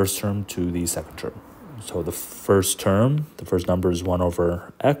of the first term to the second term? So the first term, the first number is 1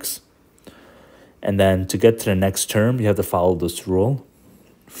 over x. And then to get to the next term, you have to follow this rule.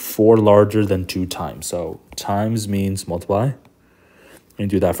 4 larger than 2 times. So times means multiply. You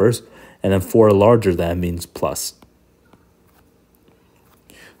do that first. And then 4 larger than means plus.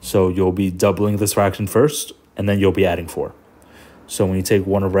 So you'll be doubling this fraction first, and then you'll be adding 4. So when you take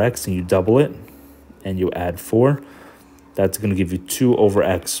 1 over x and you double it, and you add 4, that's going to give you 2 over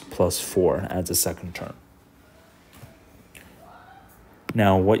x plus 4 as a second term.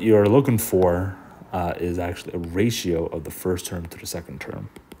 Now, what you're looking for is actually a ratio of the first term to the second term.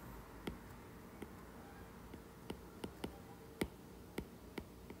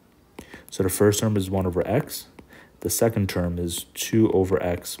 So the first term is 1 over x. The second term is 2 over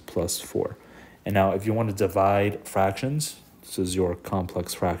x plus 4. And now if you want to divide fractions, this is your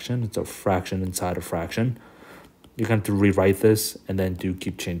complex fraction. It's a fraction inside a fraction. You have to rewrite this and then do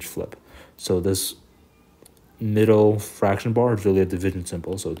keep, change, flip. So this middle fraction bar is really a division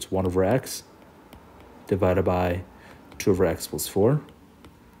symbol. So it's 1 over x divided by 2 over x plus 4.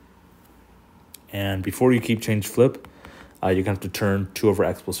 And before you keep, change, flip, you're going to have to turn 2 over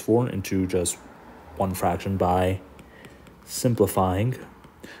x plus 4 into just one fraction by simplifying.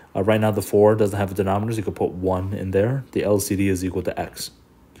 Right now the 4 doesn't have a denominator, so you could put 1 in there. The LCD is equal to x.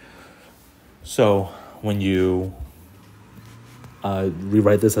 So when you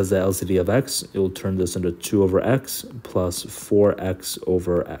rewrite this as the LCD of x, you'll turn this into 2 over x plus 4x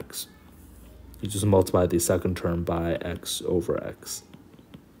over x. You just multiply the second term by x over x,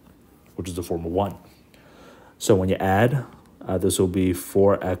 which is the form of 1. So when you add, this will be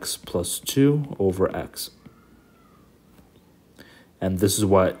 4x plus 2 over x. And this is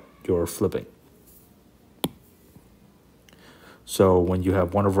what you're flipping. So when you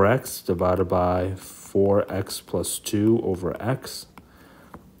have 1 over x divided by 4x plus 2 over x,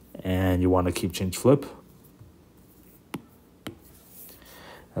 and you want to keep, change, flip,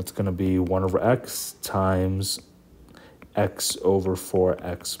 that's going to be 1 over x times x over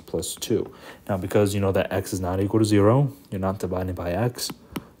 4x plus 2. Now, because you know that x is not equal to 0, you're not dividing by x,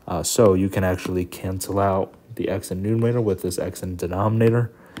 so you can actually cancel out the x in numerator with this x in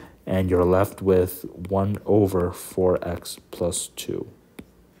denominator, and you're left with 1 over 4x plus 2.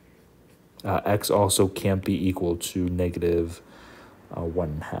 X also can't be equal to negative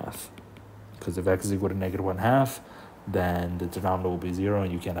 1/2, because if x is equal to negative 1/2, then the denominator will be 0,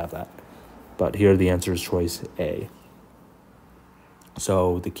 and you can't have that. But here the answer is choice A.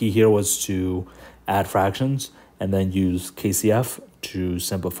 So the key here was to add fractions and then use KCF to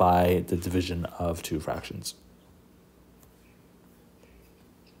simplify the division of two fractions.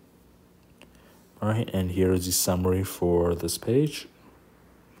 All right, and here is the summary for this page.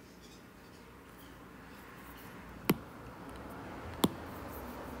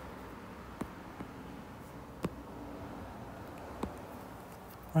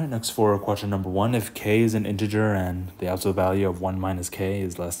 All right, next for question number 1. If k is an integer and the absolute value of 1 minus k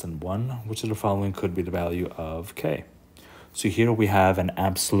is less than 1, which of the following could be the value of k? So here we have an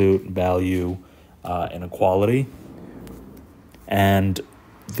absolute value inequality. And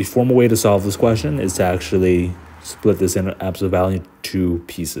the formal way to solve this question is to actually split this in absolute value into two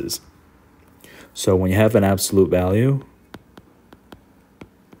pieces. So when you have an absolute value,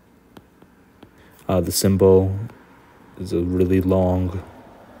 the symbol is a really long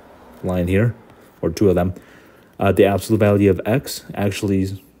line here, or two of them. The absolute value of x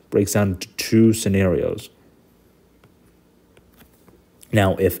actually breaks down into two scenarios.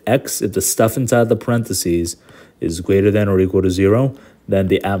 Now, if the stuff inside the parentheses is greater than or equal to 0, then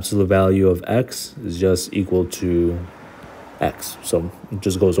the absolute value of x is just equal to x. So it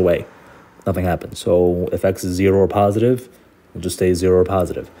just goes away. Nothing happens. So if x is 0 or positive, it just stays 0 or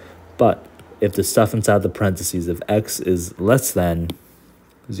positive. But if the stuff inside the parentheses, if x is less than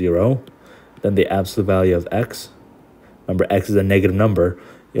 0, then the absolute value of x, remember x is a negative number,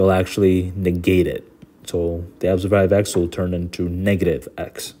 you'll actually negate it. So the absolute value of x will turn into negative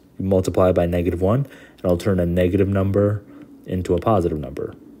x. You multiply by -1, and it'll turn a negative number into a positive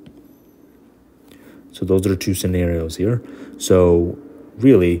number. So those are the two scenarios here. So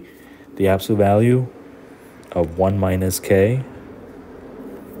really, the absolute value of 1 minus k,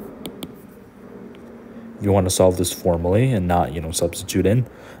 if you want to solve this formally and not, substitute in,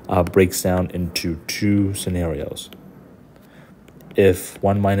 breaks down into two scenarios. If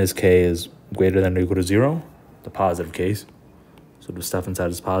 1 minus k is greater than or equal to 0, the positive case, so the stuff inside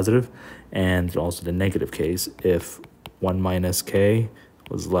is positive, and also the negative case if 1 minus k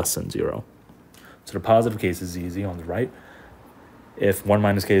was less than 0. So the positive case is easy on the right. If 1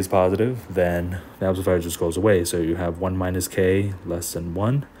 minus k is positive, then the absolute value just goes away. So you have 1 minus k less than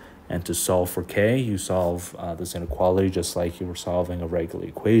 1. And to solve for k, you solve this inequality just like you were solving a regular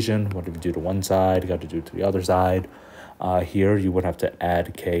equation. What do you do to one side? You got to do it to the other side. Here, you would have to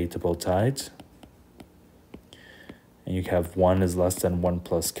add k to both sides. And you have 1 is less than 1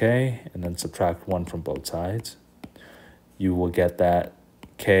 plus k, and then subtract 1 from both sides. You will get that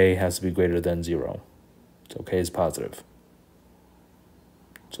k has to be greater than 0. So k is positive.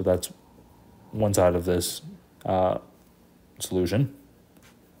 So that's one side of this solution.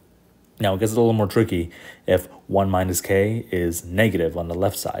 Now, it gets a little more tricky if 1 minus k is negative on the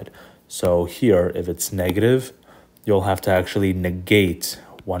left side. So here, if it's negative, you'll have to actually negate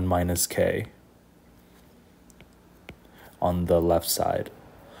 1 minus k on the left side.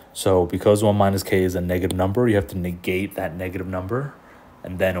 So because 1 minus k is a negative number, you have to negate that negative number,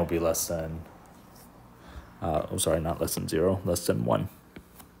 and then it'll be less than, not less than 0, less than 1.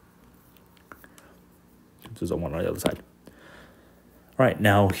 There's a 1 on the other side. All right,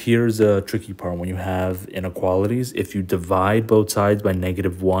 now here's a tricky part. When you have inequalities, if you divide both sides by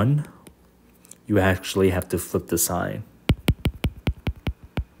 -1, you actually have to flip the sign.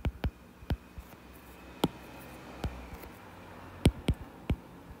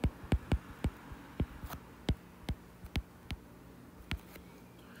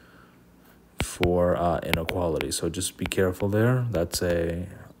 For inequality. So just be careful there. That's a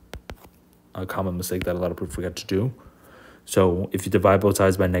common mistake that a lot of people forget to do. So if you divide both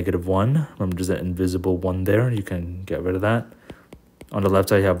sides by -1, remember there's an invisible 1 there. You can get rid of that. On the left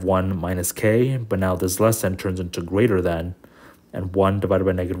side, you have 1 minus k, but now this less than turns into greater than, and 1 divided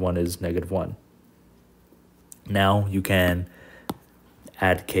by -1 is -1. Now you can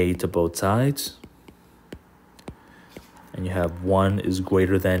add k to both sides. And you have 1 is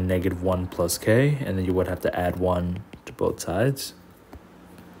greater than -1 plus k, and then you would have to add 1 to both sides.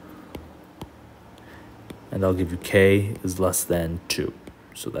 And that'll give you k is less than 2.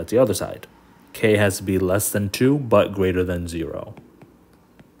 So that's the other side. K has to be less than 2, but greater than 0.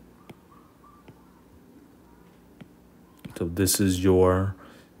 So this is your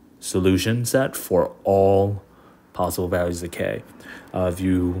solution set for all possible values of k. So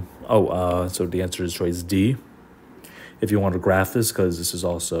the answer is choice D. If you want to graph this, because this is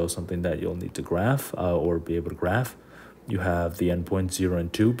also something that you'll need to graph or be able to graph, you have the endpoints 0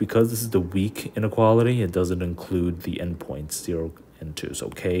 and 2. Because this is the weak inequality, it doesn't include the endpoints 0 and 2. So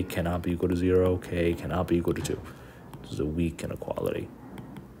k cannot be equal to 0, k cannot be equal to 2. This is a weak inequality.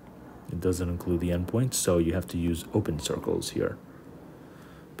 It doesn't include the endpoints, so you have to use open circles here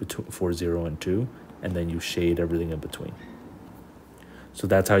for 0 and 2, and then you shade everything in between. So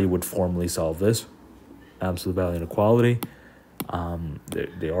that's how you would formally solve this. Absolute value inequality.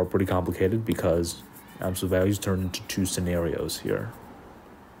 They are pretty complicated because absolute values turn into 2 scenarios here.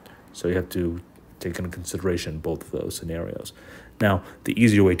 So you have to take into consideration both of those scenarios. Now, the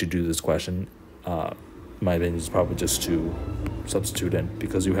easier way to do this question, my opinion, is probably just to substitute in.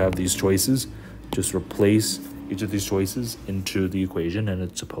 Because you have these choices, just replace each of these choices into the equation and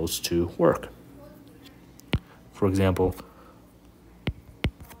it's supposed to work. For example,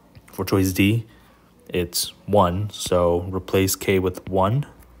 for choice D, it's 1, so replace k with 1,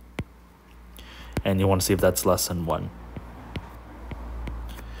 and you want to see if that's less than 1.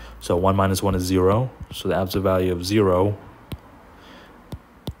 So 1 minus 1 is 0, so the absolute value of 0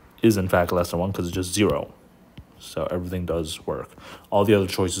 is in fact less than 1 because it's just 0. So everything does work. All the other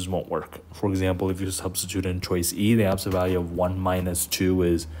choices won't work. For example, if you substitute in choice E, the absolute value of 1 minus 2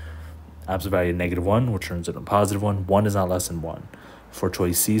 is absolute value of -1, which turns into a positive 1. 1 is not less than 1. For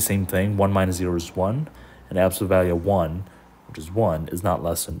choice C, same thing. 1 minus 0 is 1. And the absolute value of 1, which is 1, is not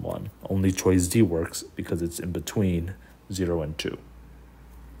less than 1. Only choice D works because it's in between 0 and 2.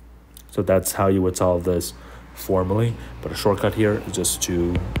 So that's how you would solve this formally. But a shortcut here is just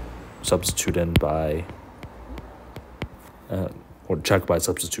to substitute in by, or check by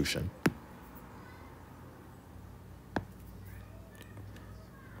substitution.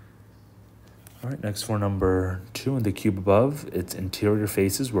 All right, next for number 2 in the cube above, its interior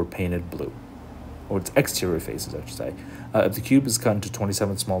faces were painted blue. Or its exterior faces, I should say. If the cube is cut into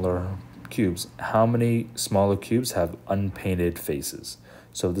 27 smaller cubes, how many smaller cubes have unpainted faces?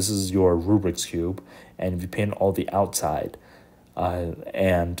 So this is your Rubik's Cube, and if you paint all the outside,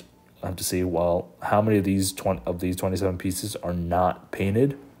 and I have to see, well, how many of these 27 pieces are not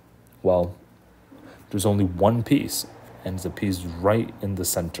painted? Well, there's only one piece, and it's a piece right in the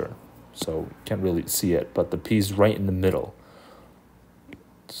center. So you can't really see it, but the piece right in the middle.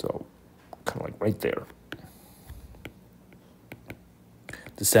 So kind of like right there.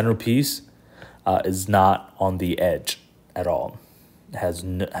 The centerpiece is not on the edge at all. It has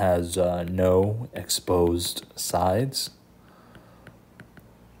no exposed sides.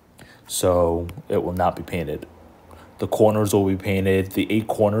 So it will not be painted. The corners will be painted. The 8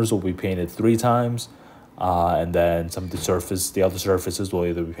 corners will be painted 3 times. And then some of the other surfaces will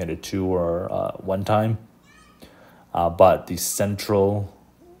either be painted 2 or 1 time. But the central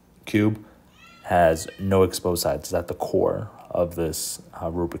cube has no exposed sides. It's at the core of this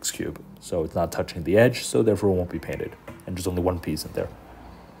Rubik's Cube. So it's not touching the edge, so therefore it won't be painted. And there's only one piece in there.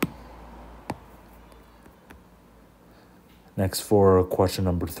 Next, for question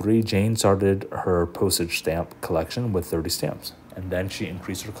number 3, Jane started her postage stamp collection with 30 stamps. And then she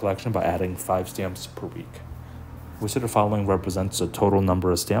increased her collection by adding 5 stamps per week. Which of the following represents the total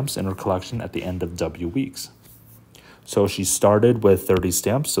number of stamps in her collection at the end of W weeks? So she started with 30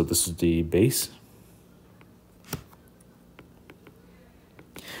 stamps, so this is the base.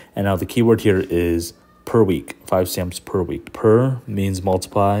 And now the keyword here is per week, 5 stamps per week. Per means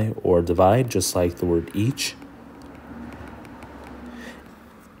multiply or divide, just like the word each.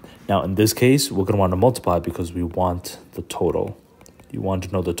 Now, in this case, we're going to want to multiply because we want the total. You want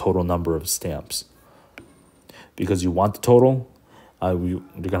to know the total number of stamps. Because you want the total, you're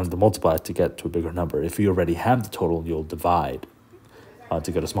going to have to multiply to get to a bigger number. If you already have the total, you'll divide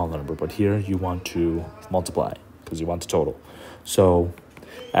to get a smaller number. But here, you want to multiply because you want the total. So,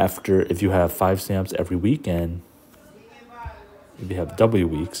 if you have 5 stamps every week and if you have W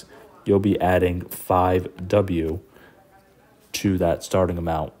weeks, you'll be adding 5W to that starting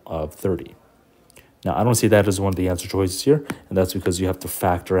amount of 30. Now, I don't see that as one of the answer choices here, and that's because you have to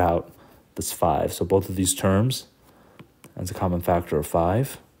factor out this 5. So both of these terms has a common factor of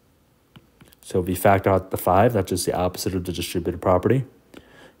 5. So if you factor out the 5, that's just the opposite of the distributive property. You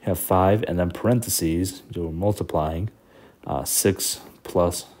have 5 and then parentheses, you're multiplying 6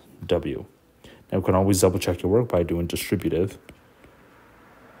 plus W. Now, you can always double check your work by doing distributive.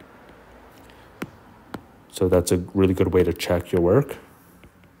 So that's a really good way to check your work.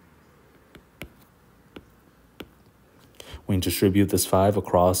 When you distribute this 5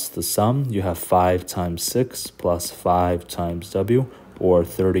 across the sum, you have 5 times 6 plus 5 times W, or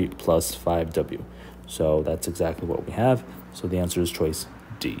 30 plus 5W. So that's exactly what we have. So the answer is choice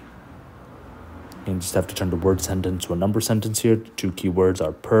D. You just have to turn the word sentence to a number sentence here. The 2 keywords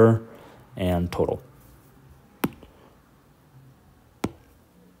are per and total.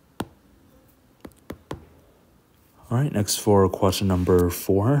 All right, next for question number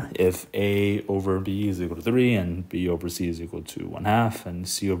 4. If A over B is equal to 3 and B over C is equal to 1/2 and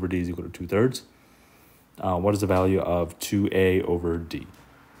C over D is equal to 2/3, what is the value of 2A over D?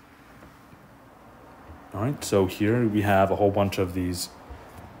 All right, so here we have a whole bunch of these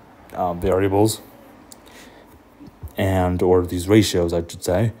variables or these ratios, I should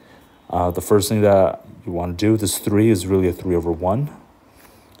say. The first thing that you want to do, this 3 is really a 3 over 1.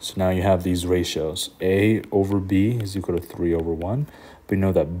 So now you have these ratios. A over B is equal to 3 over 1. But you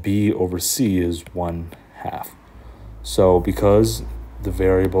know that B over C is 1/2. So because the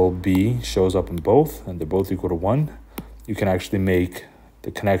variable B shows up in both, and they're both equal to 1, you can actually make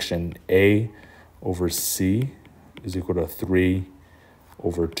the connection A over C is equal to 3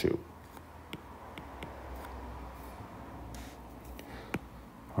 over 2.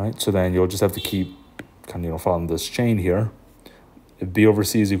 All right, so then you'll just have to keep kind of following this chain here. If B over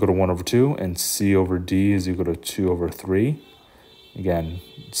C is equal to 1 over 2 and C over D is equal to 2 over 3, again,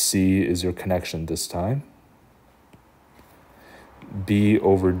 C is your connection this time. B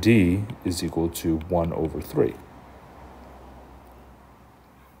over D is equal to 1 over 3.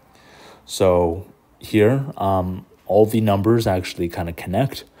 So here, all the numbers actually kind of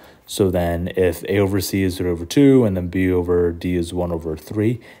connect. So then if A over C is 3 over 2 and then B over D is 1 over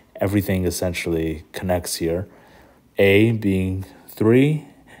 3, everything essentially connects here. A being 3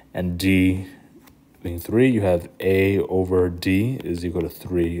 and D being 3, you have A over D is equal to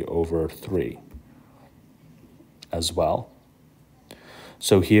 3 over 3 as well.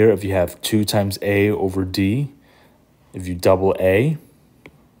 So here, if you have 2 times A over D, if you double A,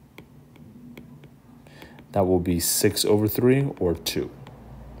 that will be 6 over 3 or 2.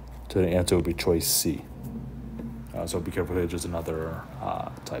 So the answer would be choice C. So be careful here, just another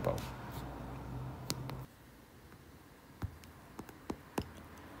typo.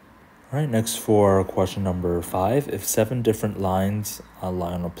 All right, next for question number 5. If 7 different lines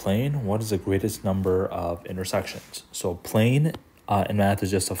lie on a plane, what is the greatest number of intersections? So plane in math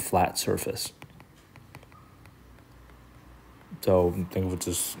is just a flat surface. So think of it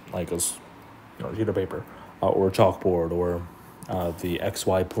just like a sheet of paper or a chalkboard, or the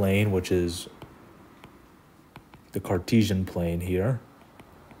XY plane, which is the Cartesian plane here.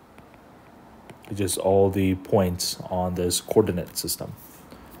 It's just all the points on this coordinate system.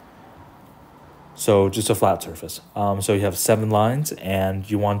 So just a flat surface. So you have 7 lines and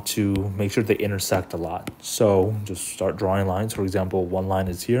you want to make sure they intersect a lot. So just start drawing lines. For example, one line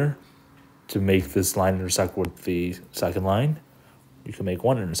is here. To make this line intersect with the second line, you can make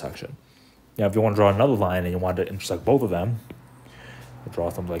one intersection. Now, if you want to draw another line and you want to intersect both of them, you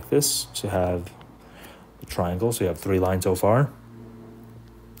draw them like this to have a triangle. So you have 3 lines so far.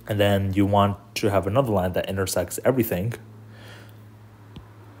 And then you want to have another line that intersects everything.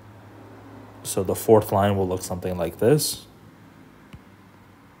 So the 4th line will look something like this.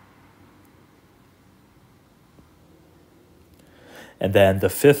 And then the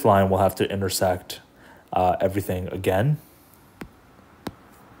 5th line will have to intersect everything again.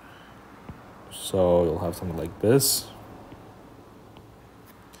 So you'll have something like this.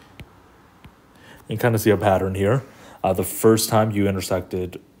 You can kind of see a pattern here. The first time you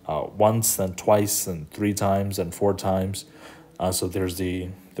intersected once, then twice, then 3 times, and 4 times. So there's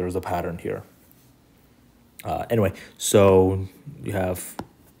a pattern here. Anyway, so you have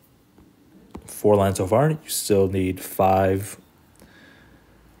 4 lines so far. You still need 5.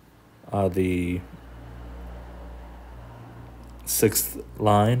 The 6th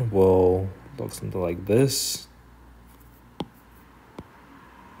line will look something like this.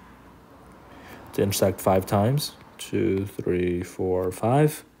 To intersect 5 times. 2, 3, 4,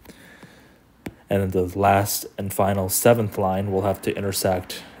 5. And then the last and final 7th line will have to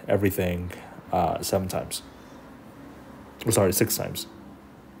intersect everything 7 times. Or sorry, 6 times.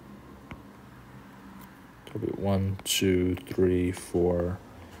 It'll be 1, 2, 3, 4,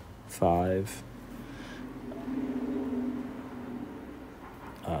 5.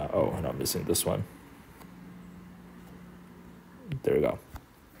 Oh, and I'm missing this one. There we go.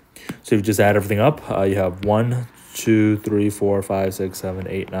 So if you just add everything up, you have 1, 2, 3, 4, 5, 6, 7,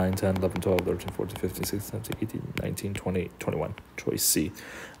 8, 9, 10, 11, 12, 13, 14, 15, 16, 17, 18, 19, 20, 21. Choice C.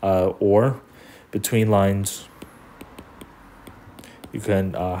 Or between lines, you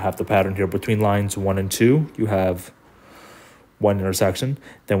can have the pattern here. Between lines 1 and 2, you have 1 intersection.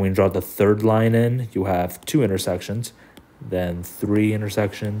 Then when you draw the 3rd line in, you have 2 intersections. Then 3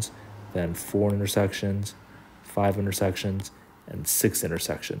 intersections. Then 4 intersections. 5 intersections. And 6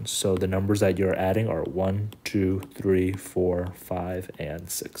 intersections. So the numbers that you're adding are 1, 2, 3, 4, 5, and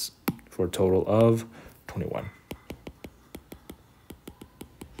 6 for a total of 21.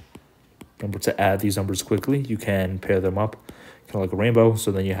 Remember to add these numbers quickly. You can pair them up kind of like a rainbow.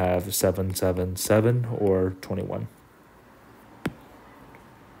 So then you have 7, 7, 7, or 21.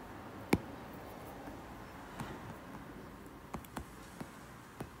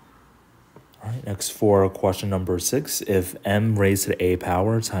 Next for question number 6, if m raised to the a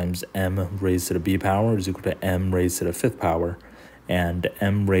power times m raised to the b power is equal to m raised to the 5th power, and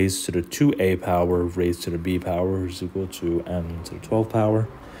m raised to the 2a power raised to the b power is equal to m to the 12th power,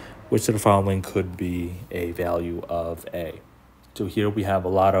 which of the following could be a value of a? So here we have a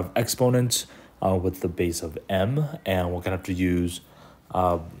lot of exponents with the base of m, and we're going to have to use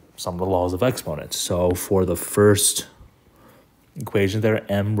some of the laws of exponents. So for the first equation there,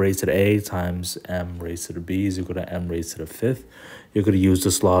 m raised to the a times m raised to the b is equal to m raised to the 5th. You're going to use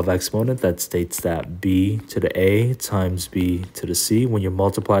this law of exponent that states that b to the a times b to the c. When you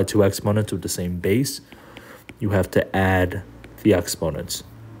multiply 2 exponents with the same base, you have to add the exponents.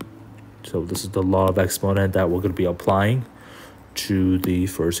 So this is the law of exponent that we're going to be applying to the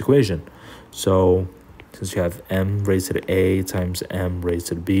first equation. So since you have m raised to the a times m raised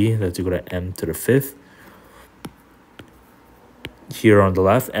to the b, that's equal to m to the 5th. Here on the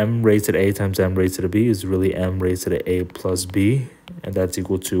left, m raised to the a times m raised to the b is really m raised to the a plus b, and that's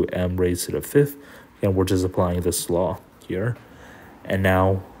equal to m raised to the 5th. And we're just applying this law here. And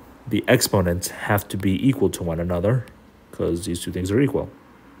now the exponents have to be equal to one another because these two things are equal.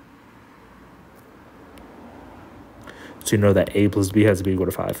 So you know that a plus b has to be equal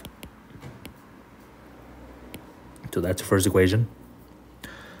to 5. So that's the first equation.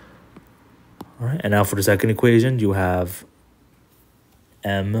 All right, and now for the second equation, you have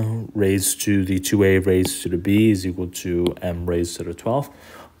m raised to the 2a raised to the b is equal to m raised to the 12th.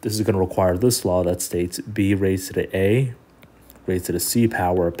 This is going to require this law that states b raised to the a raised to the c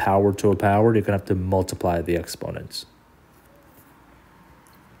power to a power. You're going to have to multiply the exponents.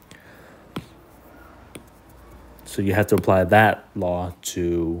 So you have to apply that law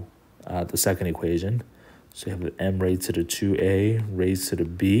to the second equation. So you have m raised to the 2a raised to the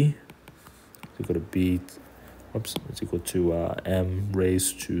b is equal to b. Oops, it's equal to m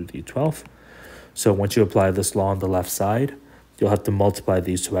raised to the 12th. So once you apply this law on the left side, you'll have to multiply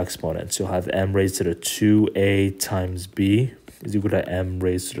these 2 exponents. You'll have m raised to the 2a times b is equal to m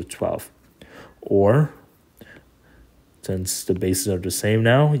raised to the 12th. Or, since the bases are the same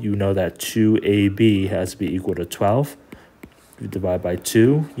now, you know that 2ab has to be equal to 12. If you divide by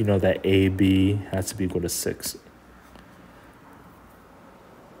 2, you know that ab has to be equal to 6.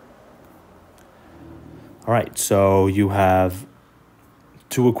 All right, so you have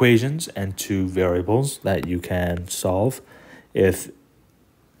 2 equations and 2 variables that you can solve. If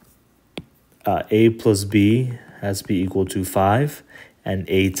a plus b has to be equal to 5 and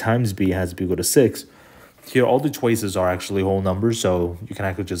a times b has to be equal to 6, here all the choices are actually whole numbers, so you can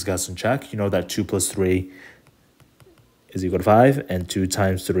actually just guess and check. You know that 2 plus 3 is equal to 5 and 2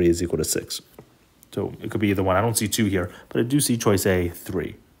 times 3 is equal to 6. So it could be either one. I don't see 2 here, but I do see choice A,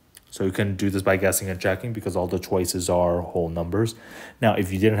 3. So you can do this by guessing and checking because all the choices are whole numbers. Now,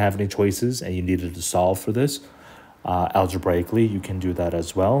 if you didn't have any choices and you needed to solve for this algebraically, you can do that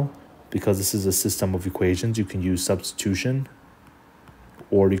as well. because this is a system of equations, you can use substitution,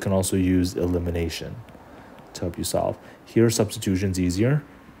 or you can also use elimination to help you solve. Here, substitution's easier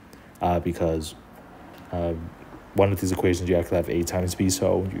because one of these equations you actually have a times b,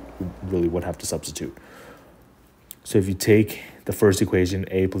 so you really would have to substitute. So if you take the first equation,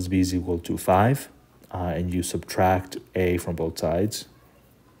 a plus b is equal to 5, and you subtract a from both sides,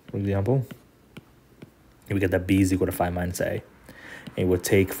 for example, you would get that b is equal to 5 minus a. And you would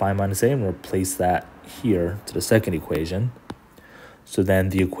take 5 minus a and replace that here to the second equation. So then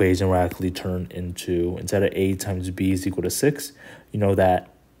the equation will actually turn into, instead of a times b is equal to 6, you know that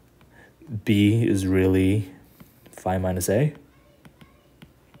b is really 5 minus a.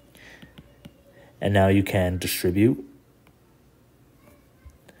 And now you can distribute.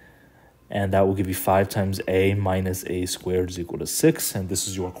 And that will give you 5 times a minus a squared is equal to 6. And this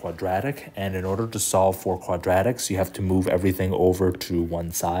is your quadratic. And in order to solve for quadratics, you have to move everything over to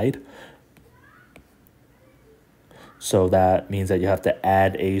one side. So that means that you have to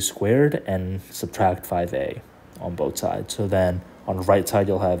add a squared and subtract 5a on both sides. So then on the right side,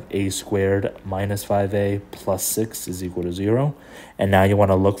 you'll have a squared minus 5a plus 6 is equal to 0. And now you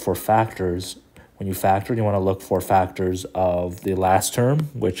want to look for factors. When you factor, you want to look for factors of the last term,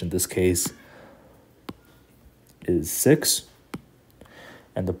 which in this case is 6.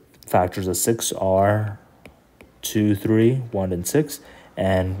 And the factors of 6 are 2, 3, 1, and 6.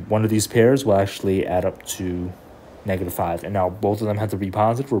 And one of these pairs will actually add up to -5. And now both of them have to be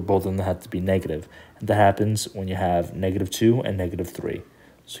positive, or both of them have to be negative. And that happens when you have -2 and -3.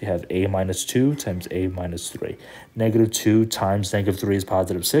 So you have a minus 2 times a minus 3. -2 times -3 is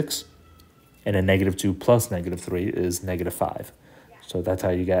positive 6. And then -2 plus -3 is -5. So that's how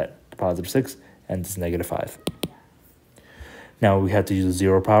you get positive 6 and it's -5. Now we have to use the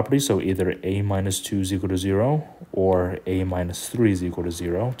zero property. So either a minus 2 is equal to 0 or a minus 3 is equal to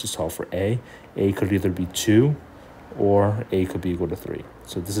 0 to solve for a. A could either be 2 or a could be equal to 3.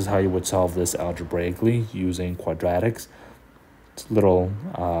 So this is how you would solve this algebraically using quadratics. It's a little,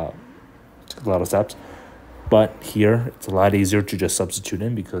 took a lot of steps. But here, it's a lot easier to just substitute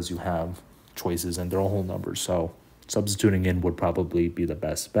in because you have choices and they're all whole numbers. So substituting in would probably be the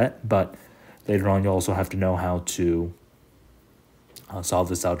best bet. But later on, you also have to know how to solve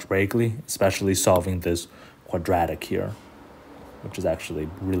this algebraically, especially solving this quadratic here, which is actually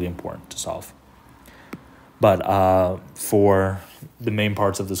really important to solve. But for the main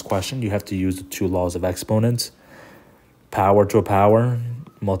parts of this question, you have to use the two laws of exponents. Power to a power,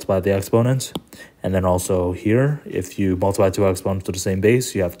 multiply the exponents. And then also here, if you multiply two exponents to the same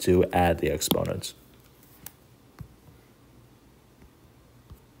base, you have to add the exponents.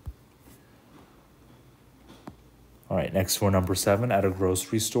 All right, next for number 7, at a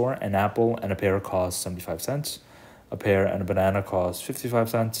grocery store, an apple and a pear cost 75 cents. A pear and a banana cost 55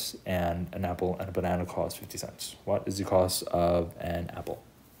 cents, and an apple and a banana cost 50 cents. What is the cost of an apple?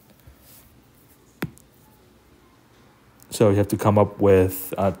 So you have to come up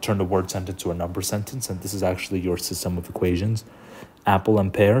with, turn the word sentence to a number sentence, and this is actually your system of equations. Apple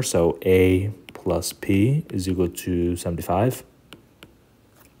and pear, so A plus P is equal to 75.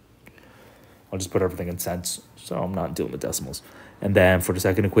 I'll just put everything in cents, so I'm not dealing with decimals. And then for the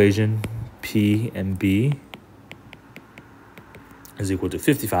second equation, P and B is equal to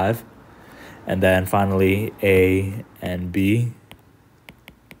 55. And then finally, A and B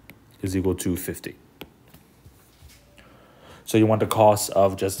is equal to 50. So you want the cost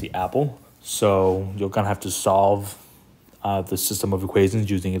of just the apple. So you're going to have to solve the system of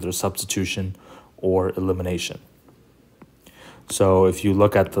equations using either substitution or elimination. So if you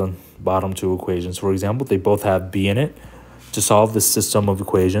look at the bottom two equations, for example, they both have b in it. To solve the system of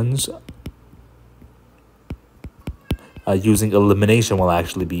equations, using elimination will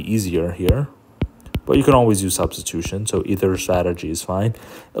actually be easier here. But you can always use substitution, so either strategy is fine.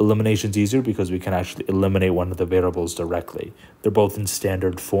 Elimination is easier because we can actually eliminate one of the variables directly. They're both in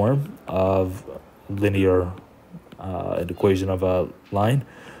standard form of linear an equation of a line.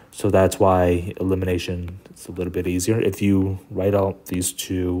 So that's why elimination is a little bit easier. If you write out these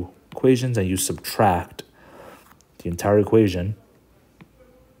two equations and you subtract the entire equation,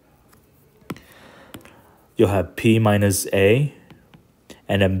 you'll have P minus A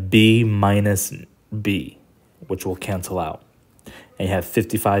and then B minus B, which will cancel out. And you have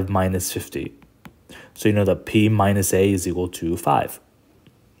 55 minus 50. So you know that P minus A is equal to 5.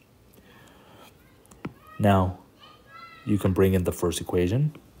 Now, you can bring in the first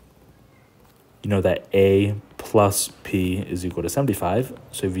equation. You know that A plus P is equal to 75.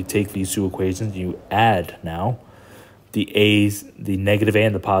 So if you take these two equations, you add now. The A's, the negative A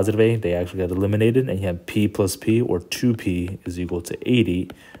and the positive A, they actually get eliminated. And you have P plus P, or 2P, is equal to 80.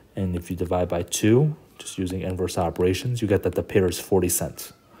 And if you divide by 2, just using inverse operations, you get that the pair is 40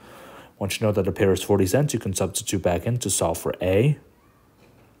 cents. Once you know that the pair is 40 cents, you can substitute back in to solve for A.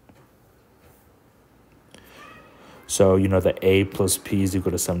 So you know that A plus P is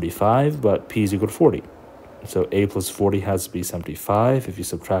equal to 75, but P is equal to 40. So A plus 40 has to be 75. If you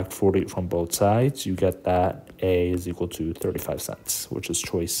subtract 40 from both sides, you get that A is equal to 35 cents, which is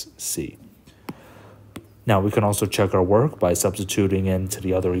choice C. Now we can also check our work by substituting into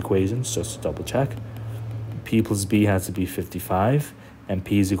the other equations, just to double check. P plus B has to be 55, and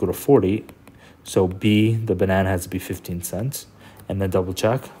P is equal to 40. So B, the banana, has to be 15 cents. And then double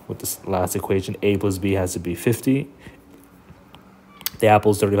check with this last equation, A plus B has to be 50. The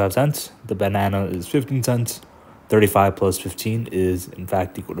apple is 35 cents. The banana is 15 cents. 35 plus 15 is, in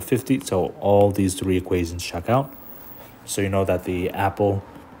fact, equal to 50. So all these three equations check out. So you know that the apple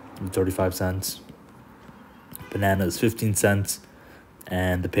is 35 cents. Banana is 15 cents.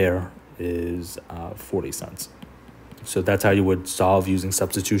 And the pear is 40 cents. So that's how you would solve using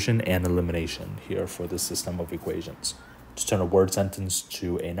substitution and elimination here for this system of equations. Just turn a word sentence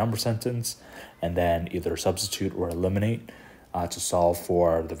to a number sentence, and then either substitute or eliminate to solve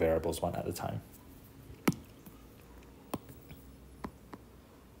for the variables one at a time.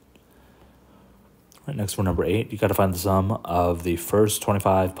 All right, next for number 8, you got to find the sum of the first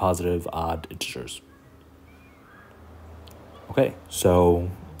 25 positive odd integers. Okay, so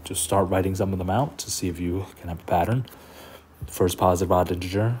just start writing some of them out to see if you can have a pattern. First positive odd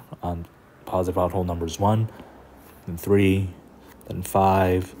integer on positive odd whole number is 1, then 3, then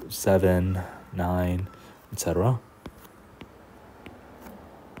 5, 7, 9, etc.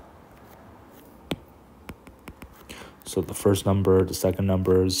 So the first number, the second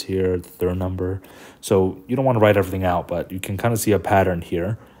number is here, the third number. So you don't want to write everything out, but you can kind of see a pattern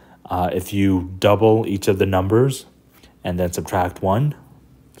here. If you double each of the numbers and then subtract 1,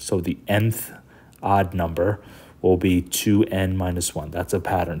 so the nth odd number will be 2n minus 1. That's a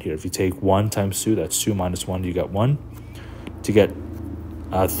pattern here. If you take 1 times 2, that's 2 minus 1, you get 1. To get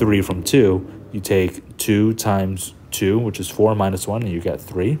 3 from 2, you take 2 times 2, which is 4 minus 1, and you get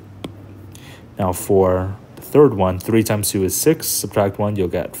 3. Now for the third one, 3 times 2 is 6. Subtract 1, you'll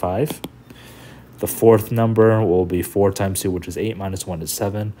get 5. The fourth number will be 4 times 2, which is 8, minus 1 is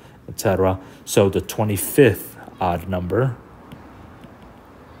 7, etc. So the 25th odd number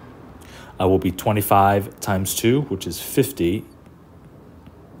will be 25 times 2, which is 50.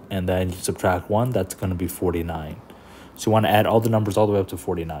 And then you subtract 1, that's going to be 49. So you want to add all the numbers all the way up to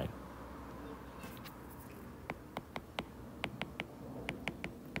 49.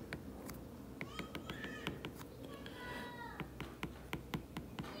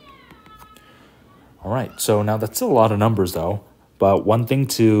 All right, so now that's still a lot of numbers though. But one thing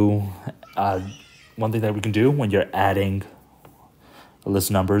that we can do when you're adding a list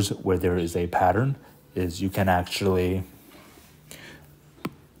of numbers where there is a pattern is you can actually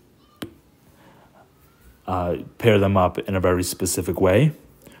pair them up in a very specific way.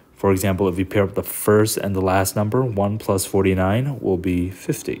 For example, if you pair up the first and the last number, 1 plus 49 will be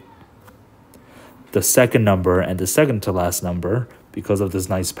 50. The second number and the second to last number, because of this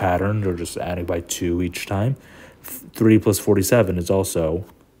nice pattern, they're just adding by 2 each time. 3 plus 47 is also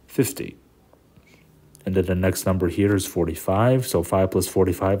 50. And then the next number here is 45. So 5 plus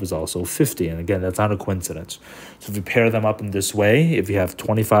 45 is also 50. And again, that's not a coincidence. So if you pair them up in this way, if you have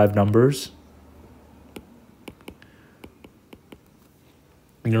 25 numbers,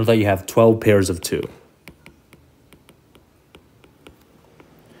 you know that you have 12 pairs of 2.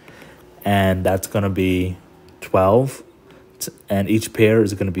 And that's going to be 12. And each pair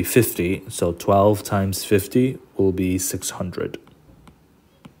is going to be 50. So 12 times 50 will be 600.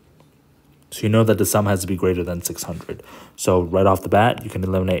 So you know that the sum has to be greater than 600. So right off the bat, you can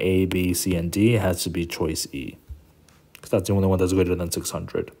eliminate A, B, C, and D. It has to be choice E, because that's the only one that's greater than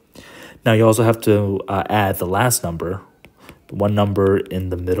 600. Now you also have to add the last number, the one number in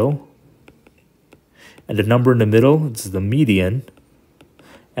the middle. And the number in the middle is the median.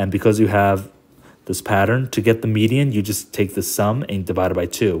 And because you have this pattern, to get the median, you just take the sum and divide it by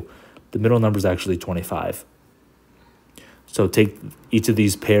 2. The middle number is actually 25. So take each of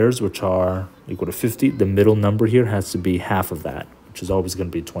these pairs, which are equal to 50. The middle number here has to be half of that, which is always going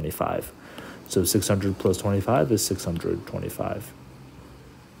to be 25. So 600 plus 25 is 625.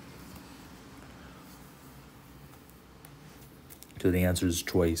 So the answer is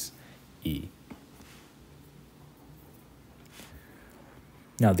choice E.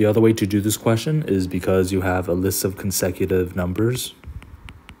 Now, the other way to do this question is because you have a list of consecutive numbers.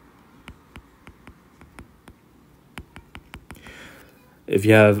 If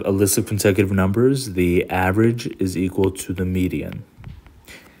you have a list of consecutive numbers, the average is equal to the median.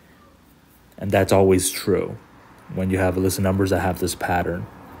 And that's always true when you have a list of numbers that have this pattern.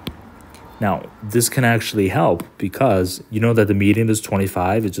 Now, this can actually help because you know that the median is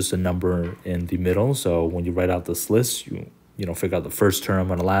 25. It's just a number in the middle. So when you write out this list, you figure out the first term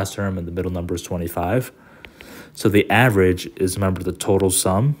and the last term, and the middle number is 25. So the average is, remember, the total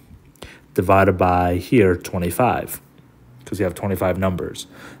sum divided by here 25, because you have 25 numbers.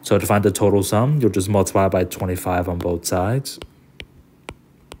 So to find the total sum, you'll just multiply by 25 on both sides.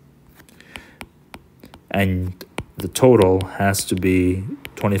 And the total has to be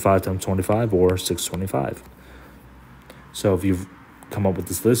 25 times 25, or 625. So if you've come up with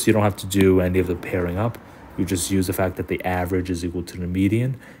this list, you don't have to do any of the pairing up. You just use the fact that the average is equal to the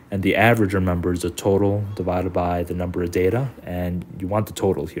median. And the average, remember, is the total divided by the number of data. And you want the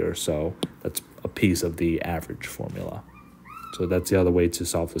total here, so that's a piece of the average formula. So that's the other way to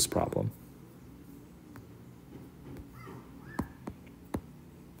solve this problem.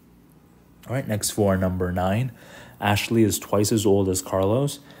 All right, next for number 9. Ashley is twice as old as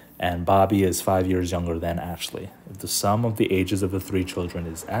Carlos, and Bobby is 5 years younger than Ashley. If the sum of the ages of the 3 children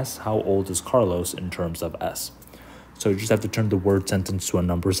is S, how old is Carlos in terms of S? So you just have to turn the word sentence to a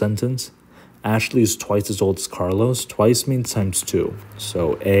number sentence. Ashley is twice as old as Carlos. Twice means times 2.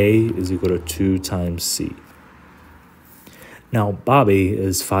 So A is equal to 2 times C. Now, Bobby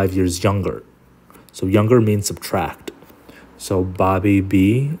is 5 years younger. So younger means subtract. So Bobby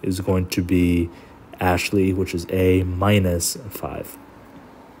B is going to be Ashley, which is A, minus 5.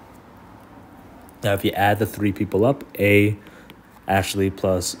 Now, if you add the 3 people up, A, Ashley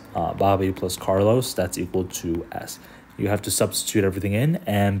plus Bobby plus Carlos, that's equal to S. You have to substitute everything in,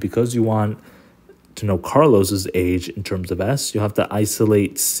 and because you want to know Carlos's age in terms of S, you have to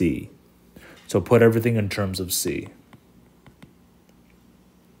isolate C. So put everything in terms of C.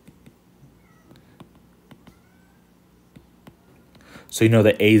 So you know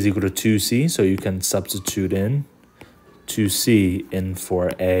that A is equal to 2C, so you can substitute in 2C in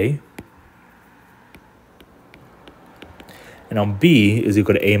for A. And on B is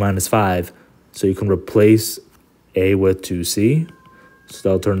equal to A minus 5, so you can replace A with 2C. So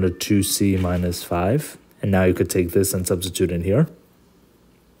that'll turn to 2C minus 5. And now you could take this and substitute in here.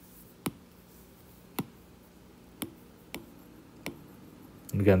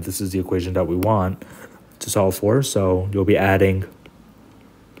 And again, this is the equation that we want to solve for. So you'll be adding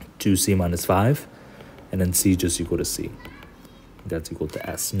 2C minus 5, and then C just equal to C. That's equal to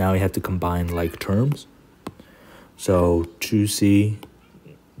S. Now you have to combine like terms. So 2C,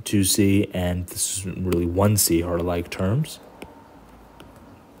 and this is really 1C are like terms.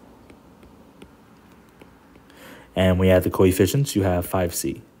 And when you add the coefficients, you have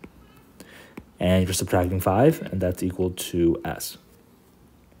 5C. And you're subtracting 5, and that's equal to S.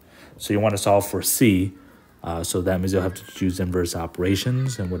 So you want to solve for C. So that means you'll have to choose inverse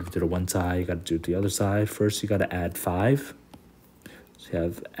operations. And what if you did it one side, you got to do it the other side. First, you got to add 5. So you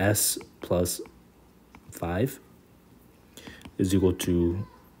have S plus 5 is equal to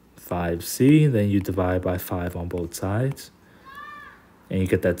 5C. Then you divide by 5 on both sides. And you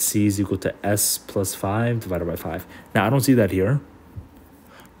get that C is equal to S plus 5 divided by 5. Now, I don't see that here,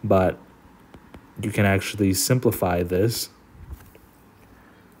 but you can actually simplify this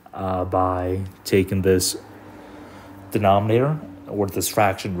by taking this denominator, or this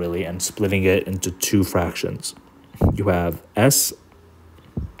fraction really, and splitting it into 2 fractions. You have S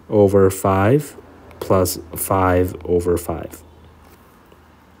over 5 plus 5 over 5,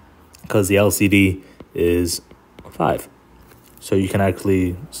 because the LCD is 5. So you can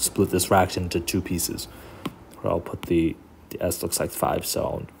actually split this fraction into 2 pieces. Or I'll put the S looks like 5,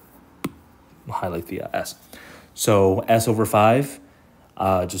 so I'll highlight the S. So S over 5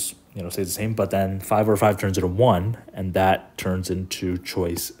 just stays the same, but then 5 over 5 turns into 1, and that turns into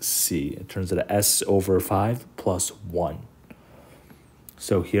choice C. It turns into S over 5 plus 1.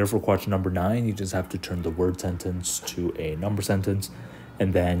 So here for question number 9, you just have to turn the word sentence to a number sentence,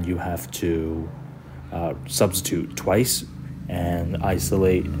 and then you have to substitute twice and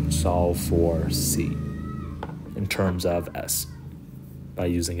isolate and solve for C in terms of S by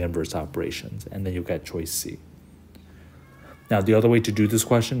using inverse operations, and then you'll get choice C. Now, the other way to do this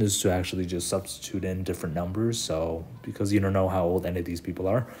question is to actually just substitute in different numbers. So because you don't know how old any of these people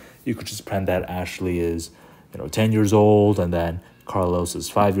are, you could just pretend that Ashley is 10 years old, and then Carlos is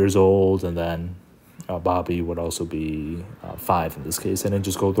 5 years old, and then Bobby would also be 5 in this case. And then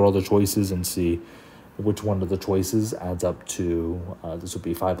just go through all the choices and see which one of the choices adds up to, this would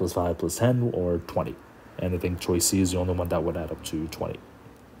be 5 plus 5 plus 10 or 20. And I think choice C is the only one that would add up to 20.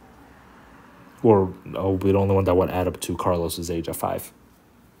 Or the only one that would add up to Carlos's age of 5.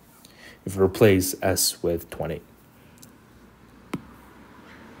 If you replace S with 20.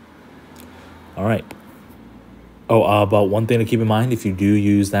 All right. Oh, but one thing to keep in mind, if you do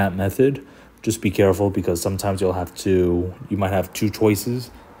use that method, just be careful because sometimes you might have two choices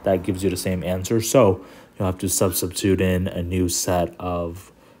that gives you the same answer. So you'll have to substitute in a new set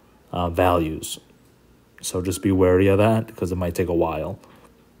of values. So just be wary of that because it might take a while.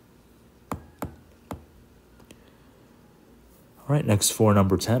 All right, next for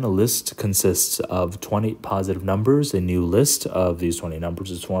number 10, a list consists of 20 positive numbers. A new list of these 20 numbers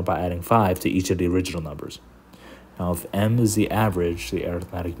is formed by adding 5 to each of the original numbers. Now, if m is the average, the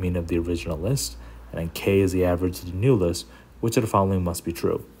arithmetic mean of the original list, and then k is the average of the new list, which of the following must be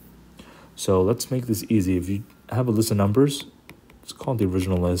true? So let's make this easy. If you have a list of numbers, it's called the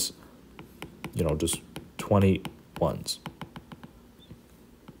original list, just 20 ones.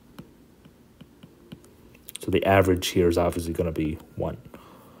 So the average here is obviously going to be 1.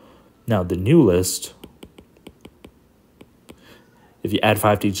 Now, the new list, if you add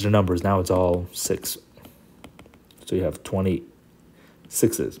 5 to each of the numbers, now it's all 6. So you have 20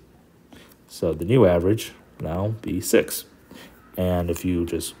 sixes. So the new average now be 6. And if you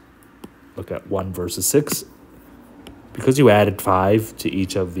just look at 1 versus 6, because you added 5 to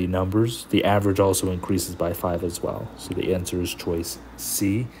each of the numbers, the average also increases by 5 as well. So the answer is choice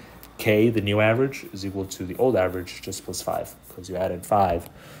C. K, the new average, is equal to the old average just plus 5, because you added 5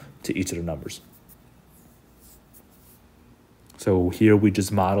 to each of the numbers. So here we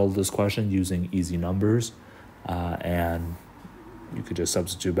just modeled this question using easy numbers, and you could just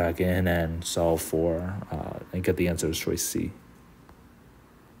substitute back in and solve for and get the answer as choice C.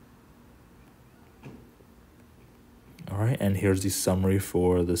 All right, and here's the summary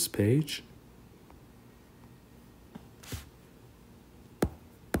for this page.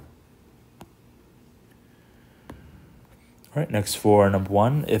 All right, next for number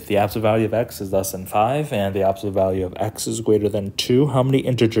 1, if the absolute value of x is less than 5 and the absolute value of x is greater than 2, how many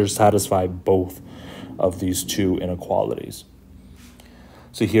integers satisfy both of these two inequalities?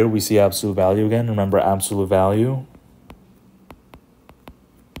 So here we see absolute value again. Remember, absolute value,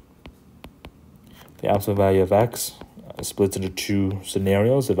 the absolute value of x splits into two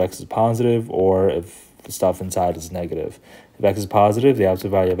scenarios, if x is positive or if the stuff inside is negative. If x is positive, the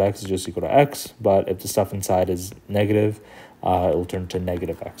absolute value of x is just equal to x, but if the stuff inside is negative, it will turn to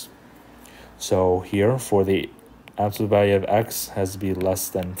negative x. So here, for the absolute value of x has to be less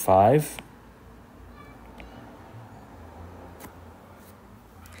than 5.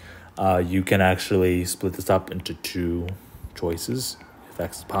 You can actually split this up into two choices, if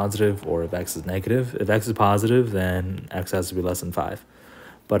x is positive or if x is negative. If x is positive, then x has to be less than 5.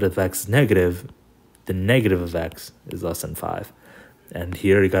 But if x is negative, the negative of x is less than 5. And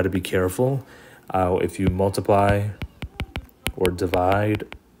here you got to be careful. If you multiply or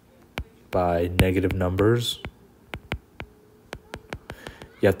divide by negative numbers,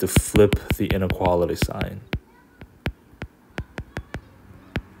 you have to flip the inequality sign.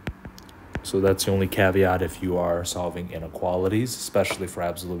 So that's the only caveat if you are solving inequalities, especially for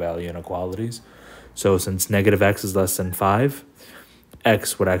absolute value inequalities. So since negative x is less than 5,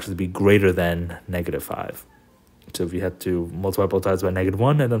 x would actually be greater than negative 5. So if you had to multiply both sides by negative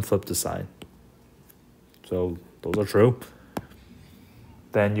 1 and then flip the sign. So those are true.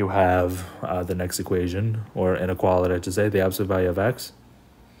 Then you have the next equation, or inequality, to say the absolute value of x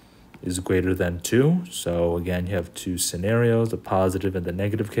is greater than 2. So again, you have two scenarios, the positive and the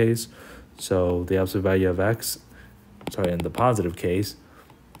negative case. So the absolute value of x, in the positive case,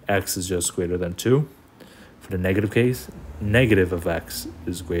 x is just greater than 2. For the negative case, negative of x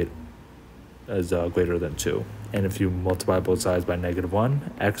is greater than 2. And if you multiply both sides by negative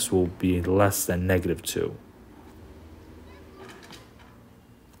 1, x will be less than negative 2.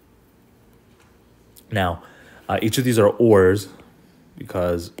 Now, each of these are ors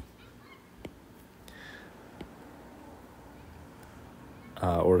because,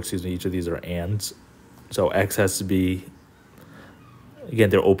 each of these are ands. So x has to be, again,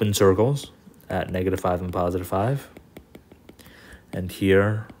 they're open circles at negative 5 and positive 5. And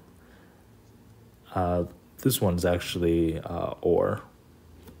here, this one's actually or,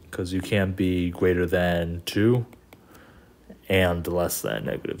 because you can't be greater than 2 and less than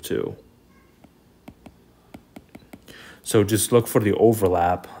negative 2. So just look for the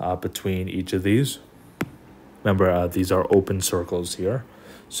overlap between each of these. Remember, these are open circles here.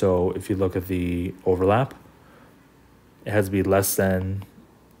 So if you look at the overlap, it has to be less than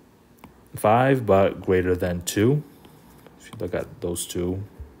 5, but greater than 2. If you look at those two,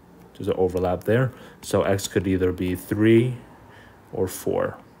 there's an overlap there. So x could either be 3 or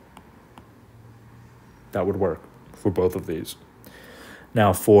 4. That would work for both of these.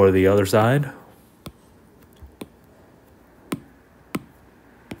 Now for the other side,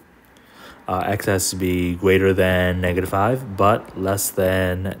 X has to be greater than -5, but less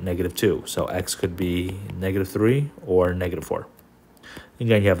than -2. So x could be -3 or -4.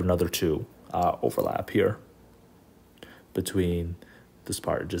 Again, you have another 2 overlap here between this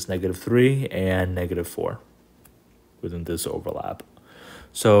part, just -3 and -4 within this overlap.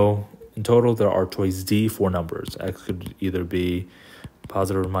 So in total, there are choice D 4 numbers. X could either be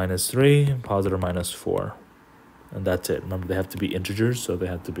positive -3, positive -4. And that's it. Remember, they have to be integers, so they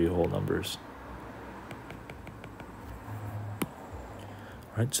have to be whole numbers.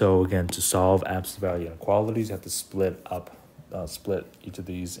 All right, so again, to solve absolute value inequalities, you have to split each of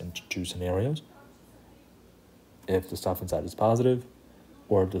these into 2 scenarios. If the stuff inside is positive,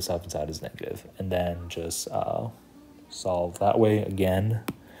 or if the stuff inside is negative. And then just solve that way. Again,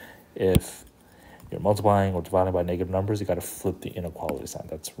 if you're multiplying or dividing by negative numbers, you got to flip the inequality sign.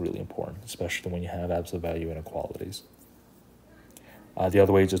 That's really important, especially when you have absolute value inequalities. The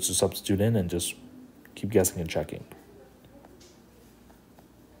other way is just to substitute in and just keep guessing and checking.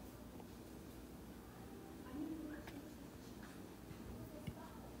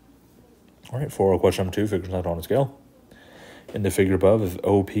 All right, for question number 2, figures not on a scale. In the figure above, if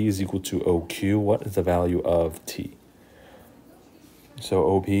OP is equal to OQ, what is the value of T? So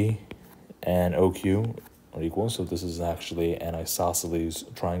OP and OQ are equal, so this is actually an isosceles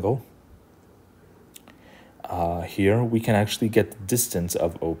triangle. Here we can actually get the distance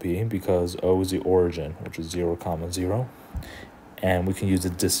of OP because O is the origin, which is 0, 0. And we can use the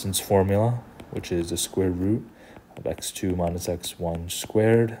distance formula, which is the square root of x2 minus x1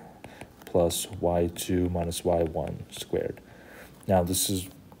 squared plus y2 minus y1 squared. Now this is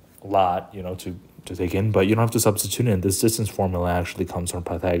a lot, to take in, but you don't have to substitute in. This distance formula actually comes from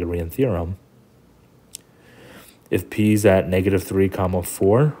Pythagorean theorem. If p is at -3,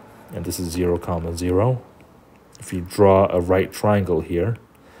 4, and this is 0, 0, if you draw a right triangle here,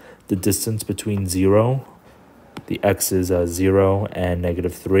 the distance between 0, the x's 0 and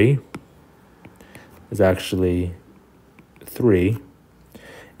 -3, is actually 3.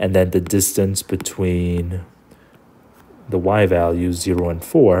 And then the distance between the y values 0 and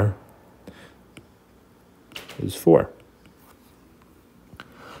 4 is 4.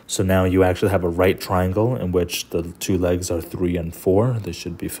 So now you actually have a right triangle in which the 2 legs are 3 and 4. This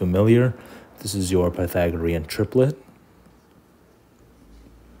should be familiar. This is your Pythagorean triplet.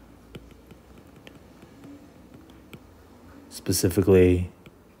 Specifically,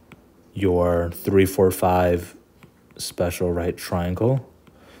 your 3, 4, 5 special right triangle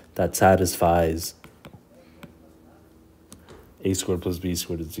that satisfies a squared plus b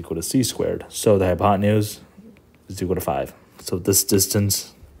squared is equal to c squared. So the hypotenuse is equal to 5. So this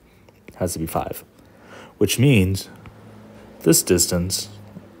distance has to be 5, which means this distance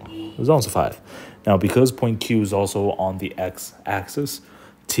is also 5. Now, because point Q is also on the x-axis,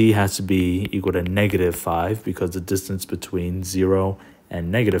 t has to be equal to -5 because the distance between 0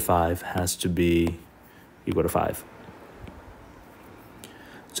 and -5 has to be equal to 5.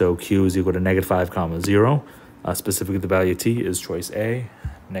 So Q is equal to -5, 0. Specifically, the value of t is choice A,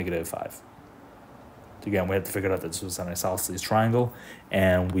 -5. Again, we have to figure out that this was an isosceles triangle,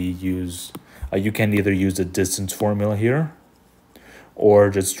 and we use, you can either use the distance formula here, or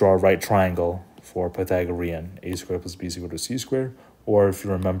just draw a right triangle for Pythagorean, a squared plus b is equal to c squared, or if you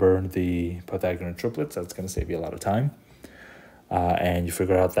remember the Pythagorean triplets, that's going to save you a lot of time. And you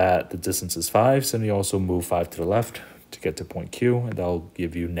figure out that the distance is 5, so then you also move 5 to the left to get to point Q, and that'll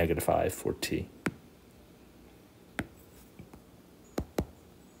give you -5 for t.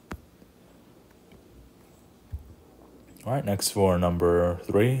 All right, next for number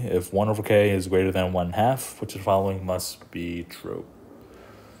 3, if 1 over k is greater than 1/2, which of the following must be true?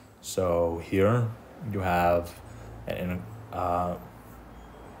 So here you have an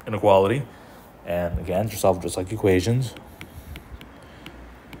inequality, and again, just solve just like equations.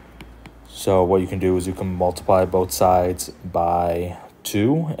 So what you can do is you can multiply both sides by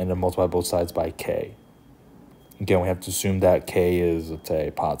 2 and then multiply both sides by k. Again, we have to assume that k is, let's say,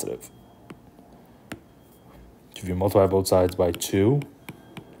 positive. If you multiply both sides by 2,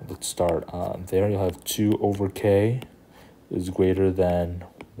 let's start there. You'll have 2 over k is greater than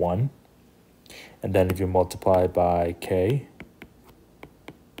 1. And then if you multiply by k,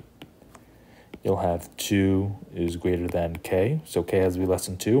 you'll have 2 is greater than k. So k has to be less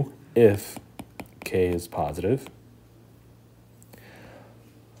than 2 if k is positive.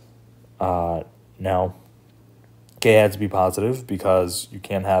 Now, k has to be positive because you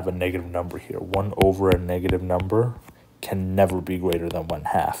can't have a negative number here. 1 over a negative number can never be greater than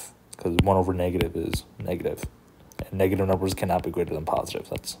 1/2 because 1 over negative is negative. And negative numbers cannot be greater than positive.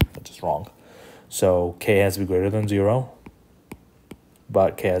 That's just wrong. So k has to be greater than 0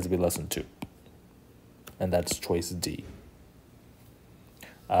 but k has to be less than 2. And that's choice D.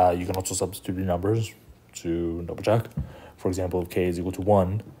 You can also substitute your numbers to double check. For example, if k is equal to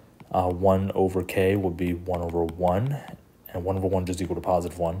 1, 1 over k would be 1 over 1, and 1 over 1 just equal to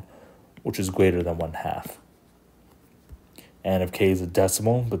positive 1, which is greater than 1/2. And if k is a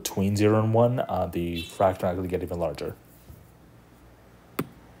decimal between 0 and 1, the fraction actually get even larger.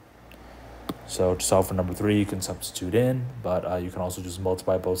 So to solve for number 3, you can substitute in, but you can also just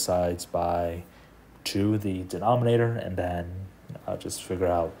multiply both sides by 2, the denominator, and then just figure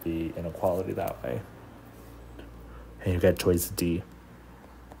out the inequality that way. And you get choice D.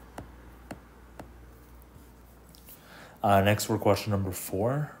 Next for question number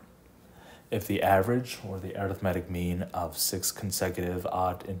 4. If the average or the arithmetic mean of 6 consecutive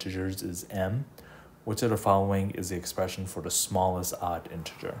odd integers is m, which of the following is the expression for the smallest odd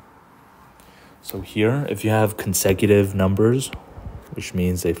integer? So here, if you have consecutive numbers, which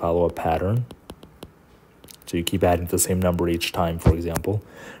means they follow a pattern, so you keep adding the same number each time, for example.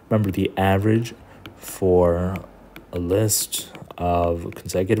 Remember, the average for a list of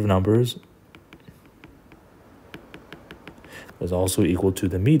consecutive numbers is also equal to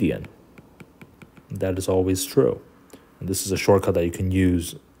the median. That is always true. And this is a shortcut that you can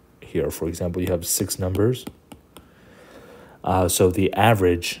use here. For example, you have 6 numbers. So the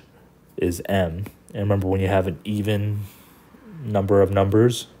average is m. And remember, when you have an even number of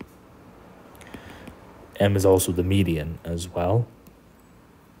numbers, m is also the median as well.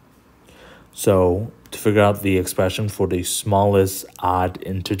 So to figure out the expression for the smallest odd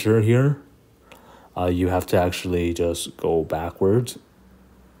integer here, you have to actually just go backwards.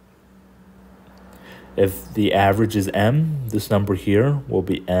 If the average is m, this number here will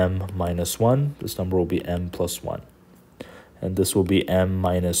be m minus 1. This number will be m plus 1. And this will be m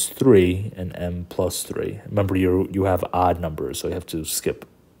minus 3 and m plus 3. Remember, you have odd numbers, so you have to skip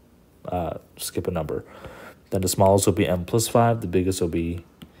a number. Then the smallest will be m plus 5. The biggest will be,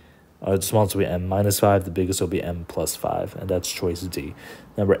 the smallest will be m minus 5. The biggest will be m plus 5. And that's choice D.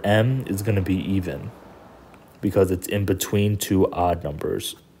 Number m is going to be even because it's in between 2 odd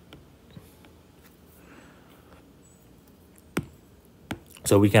numbers.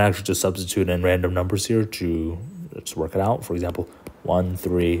 So we can actually just substitute in random numbers here to let's work it out. For example, 1,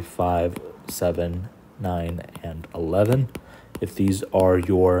 3, 5, 7, 9, and 11. If these are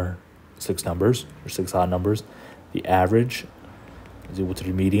your 6 numbers, or 6 odd numbers, the average is equal to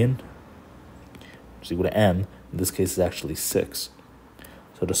the median, which is equal to m. In this case, is actually 6.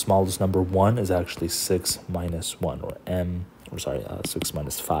 So the smallest number 1 is actually 6 minus 1, or 6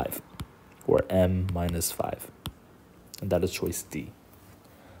 minus 5, or m minus 5. And that is choice D.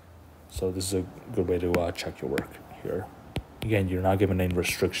 So this is a good way to check your work here. Again, you're not given any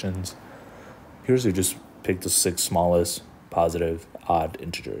restrictions. Here's you just pick the 6 smallest positive odd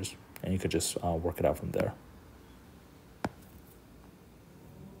integers, and you could just work it out from there.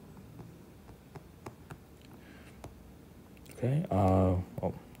 Okay,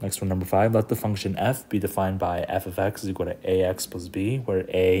 next one, number 5. Let the function f be defined by f of x is equal to ax plus b, where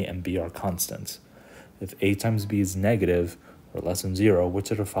a and b are constants. If a times b is negative, or less than 0, which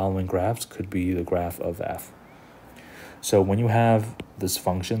of the following graphs could be the graph of f? So when you have this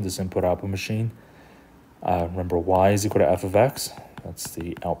function, this input-output machine, remember y is equal to f of x, that's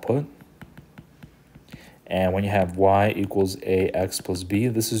the output. And when you have y equals ax plus b,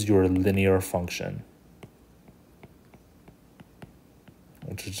 this is your linear function,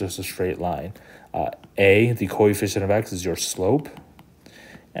 which is just a straight line. A, the coefficient of x, is your slope,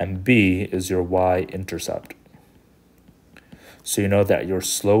 and b is your y-intercept. So you know that your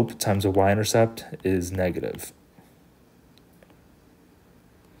slope times the y-intercept is negative.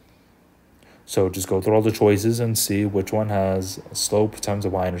 So just go through all the choices and see which one has a slope times the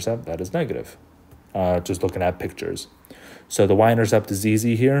y-intercept that is negative. Just looking at pictures. So the y-intercept is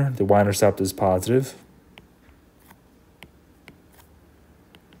easy here. The y-intercept is positive.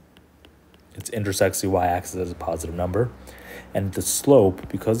 It intersects the y-axis as a positive number. And the slope,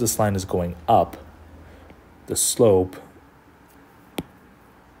 because this line is going up, the slope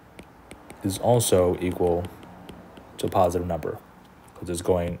is also equal to a positive number because it's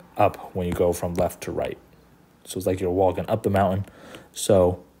going up when you go from left to right. So it's like you're walking up the mountain,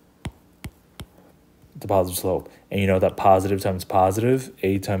 so the positive slope. And you know that positive times positive,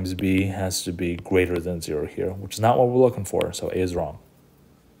 a times b has to be greater than 0 here, which is not what we're looking for, so a is wrong.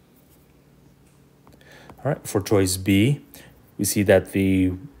 All right, for choice B, we see that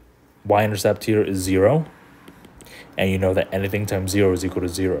the y-intercept here is 0. And you know that anything times 0 is equal to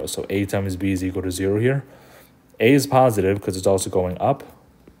 0. So a times b is equal to 0 here. A is positive because it's also going up.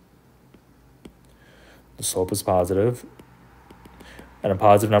 The slope is positive. And a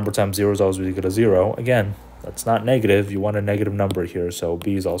positive number times 0 is always equal to 0. Again, that's not negative. You want a negative number here, so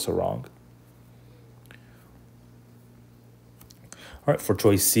B is also wrong. All right, for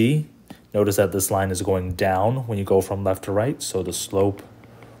choice C, notice that this line is going down when you go from left to right, so the slope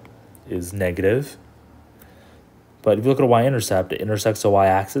is negative. But if you look at a y-intercept, it intersects the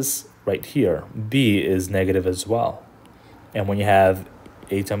y-axis right here. B is negative as well. And when you have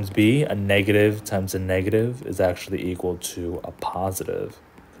A times B, a negative times a negative is actually equal to a positive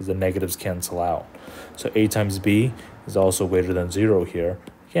because the negatives cancel out. So A times B is also greater than 0 here.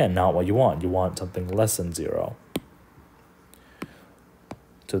 Again, not what you want. You want something less than 0.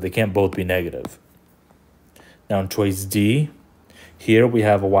 So they can't both be negative. Now in choice D, here we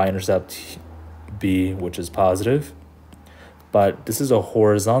have a y-intercept B, which is positive. But this is a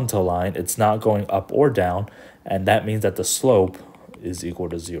horizontal line. It's not going up or down. And that means that the slope is equal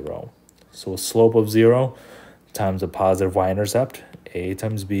to 0. So a slope of 0 times a positive y-intercept, A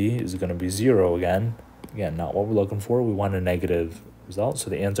times B, is going to be 0 again. Again, not what we're looking for. We want a negative result. So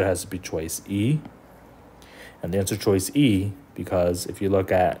the answer has to be choice E. And the answer choice E, because if you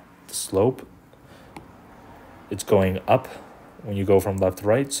look at the slope, it's going up when you go from left to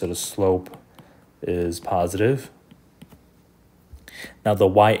right. So the slope is positive. Now the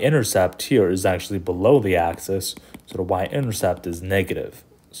y-intercept here is actually below the axis, so the y-intercept is negative.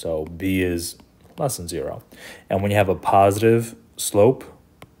 So B is less than 0. And when you have a positive slope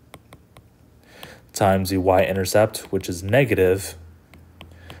times the y-intercept, which is negative,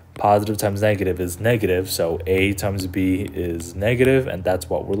 positive times negative is negative, so A times B is negative, and that's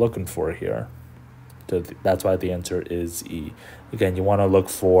what we're looking for here. So that's why the answer is E. Again, you want to look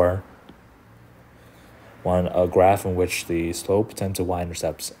for a graph in which the slope times the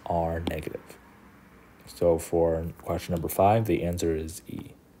y-intercepts are negative. So for question number 5, the answer is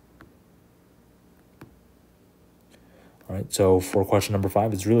E. All right, so for question number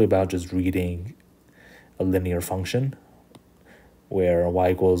 5, it's really about just reading a linear function where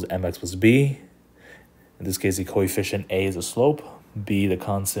y equals mx plus b. In this case, the coefficient A is the slope, b, the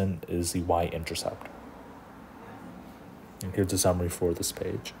constant, is the y-intercept. And here's a summary for this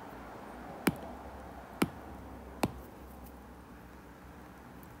page.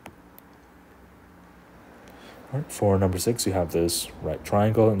 All right, for number 6, you have this right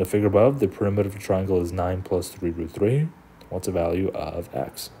triangle. In the figure above, the perimeter of the triangle is 9 plus 3 root 3. What's the value of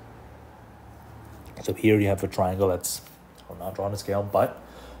x? So here you have a triangle that's not drawn to scale, but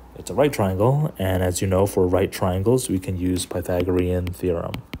it's a right triangle. And as you know, for right triangles, we can use Pythagorean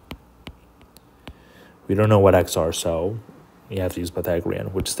theorem. We don't know what x are, so you have to use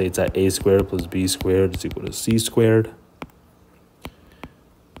Pythagorean, which states that a squared plus b squared is equal to c squared.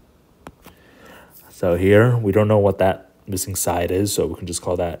 So here, we don't know what that missing side is, so we can just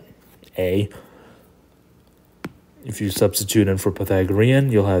call that a. If you substitute in for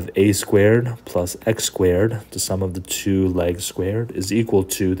Pythagorean, you'll have a squared plus x squared, the sum of the two legs squared, is equal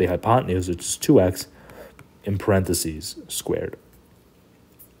to the hypotenuse, which is 2x, in parentheses, squared.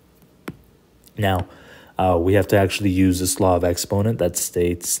 Now, we have to actually use this law of exponent that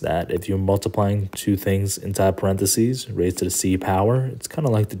states that if you're multiplying two things inside parentheses, raised to the c power, it's kind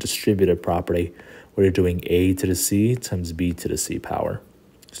of like the distributive property where you're doing a to the c times b to the c power.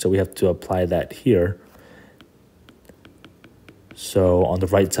 So we have to apply that here. So on the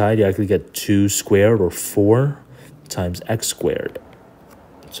right side, you actually get 2 squared, or 4, times x squared.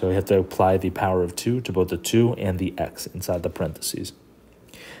 So we have to apply the power of 2 to both the 2 and the x inside the parentheses.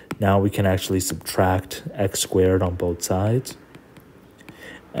 Now we can actually subtract x squared on both sides.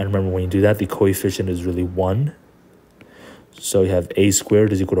 And remember, when you do that, the coefficient is really 1. So you have a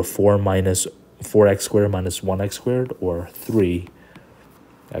squared is equal to 4x squared minus 1x squared, or 3x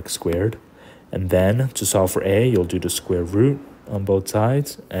squared. And then to solve for a, you'll do the square root on both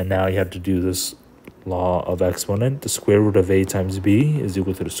sides. And now you have to do this law of exponent. The square root of a times b is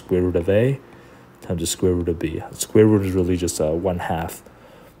equal to the square root of a times the square root of b. The square root is really just a 1/2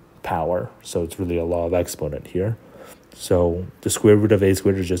 power. So it's really a law of exponent here. So the square root of a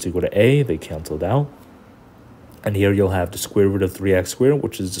squared is just equal to a. They canceled out. And here you'll have the square root of 3x squared,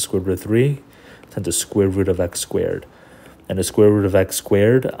 which is the square root of 3, times the square root of x squared. And the square root of x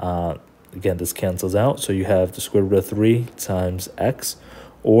squared, again, this cancels out. So you have the square root of 3 times x,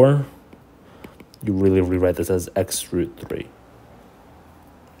 or you really rewrite this as x root 3.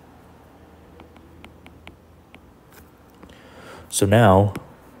 So now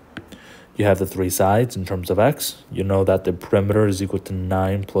you have the 3 sides in terms of x. You know that the perimeter is equal to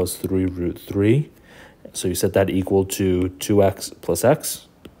 9 plus 3 root 3. So you set that equal to 2x plus x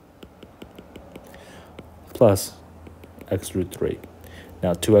plus x root 3.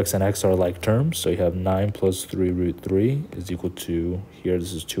 Now 2x and x are like terms, so you have 9 plus 3 root 3 is equal to, here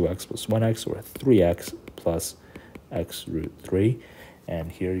this is 2x plus 1x, or 3x plus x root 3.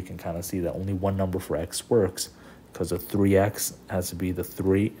 And here you can kind of see that only one number for x works, because the 3x has to be the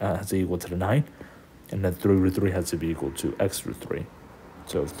 3, has to equal to the 9, and then 3 root 3 has to be equal to x root 3.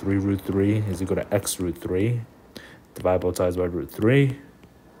 So 3 root 3 is equal to x root 3. Divide both sides by root 3.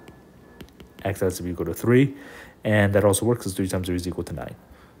 X has to be equal to 3. And that also works, because 3 times 3 is equal to 9.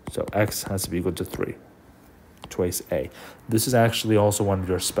 So x has to be equal to 3, twice a. This is actually also one of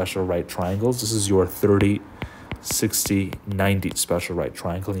your special right triangles. This is your 30, 60, 90 special right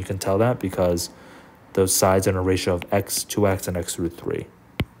triangle. And you can tell that because those sides are in a ratio of x, 2x, and x root 3.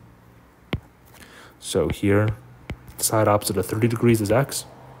 So here, the side opposite of 30 degrees is x.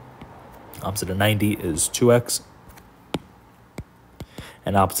 Opposite of 90 is 2x.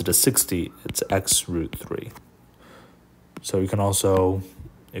 And opposite of 60, it's x root 3. So you can also,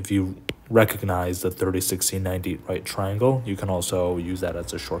 if you recognize the 30, 60, 90 right triangle, you can also use that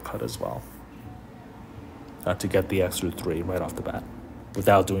as a shortcut as well, to get the x root 3 right off the bat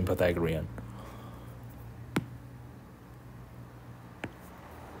without doing Pythagorean.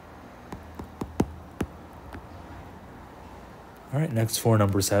 All right, next for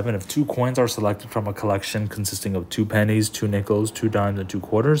number 7. If 2 coins are selected from a collection consisting of 2 pennies, 2 nickels, 2 dimes, and 2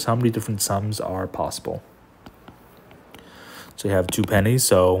 quarters, how many different sums are possible? So you have 2 pennies,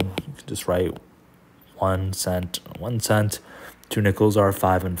 so you can just write 1 cent, 1 cent. 2 nickels are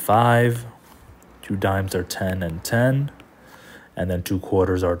 5 and 5. 2 dimes are 10 and 10. And then 2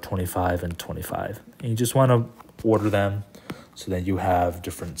 quarters are 25 and 25. And you just want to order them so that you have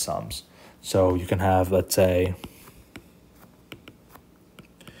different sums. So you can have, let's say,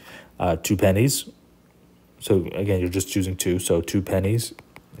 2 pennies. So again, you're just choosing 2. So 2 pennies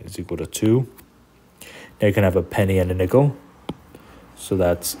is equal to 2. Now you can have a penny and a nickel. So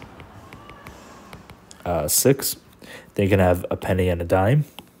that's 6. Then you can have a penny and a dime.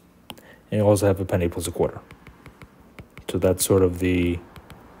 And you also have a penny plus a quarter. So that's sort of the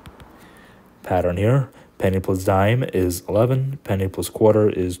pattern here. Penny plus dime is 11. Penny plus quarter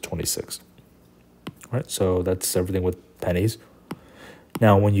is 26. All right, so that's everything with pennies.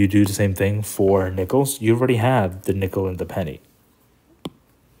 Now, when you do the same thing for nickels, you already have the nickel and the penny.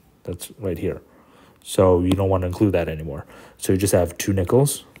 That's right here. So you don't want to include that anymore. So you just have 2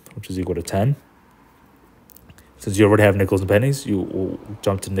 nickels, which is equal to 10. Since you already have nickels and pennies, you will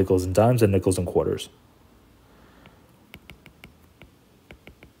jump to nickels and dimes and nickels and quarters.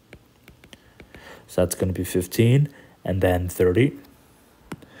 So that's going to be 15 and then 30.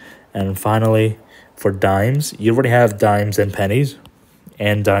 And finally, for dimes, you already have dimes and pennies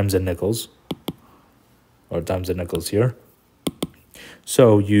and dimes and nickels, or dimes and nickels here.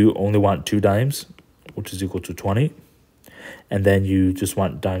 So you only want 2 dimes, which is equal to 20. And then you just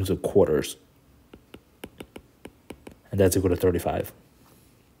want dimes with quarters. And that's equal to 35.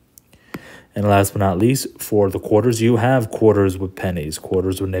 And last but not least, for the quarters, you have quarters with pennies,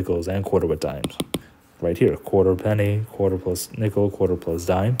 quarters with nickels, and quarter with dimes. Right here, quarter penny, quarter plus nickel, quarter plus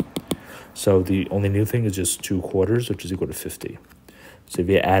dime. So the only new thing is just 2 quarters, which is equal to 50. So if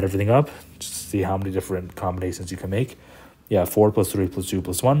you add everything up, just see how many different combinations you can make. Yeah, 4 plus 3 plus 2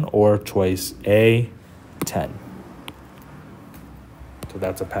 plus 1, or twice a, 10. So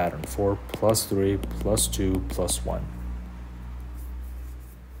that's a pattern, 4 plus 3 plus 2 plus 1.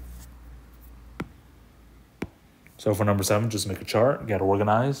 So for number 7, just make a chart, get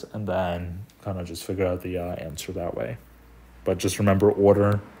organized, and then kind of just figure out the answer that way. But just remember,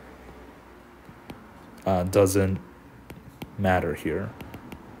 order doesn't matter here.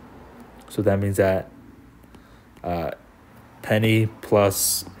 So that means that penny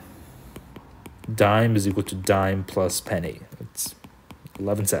plus dime is equal to dime plus penny. It's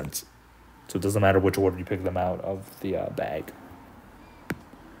 11 cents. So it doesn't matter which order you pick them out of the bag.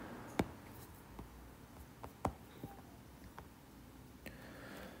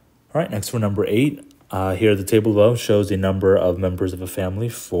 All right, next for number 8. Here the table below shows the number of members of a family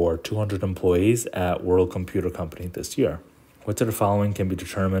for 200 employees at World Computer Company this year. Which of the following can be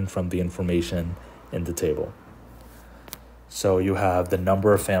determined from the information in the table? So you have the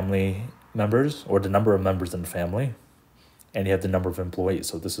number of family members, or the number of members in the family, and you have the number of employees.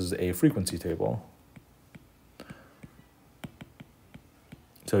 So this is a frequency table.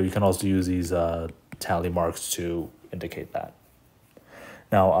 So you can also use these tally marks to indicate that.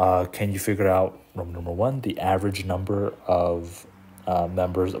 Now, can you figure out, number 1, the average number of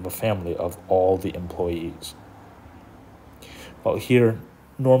members of a family of all the employees? Well, here,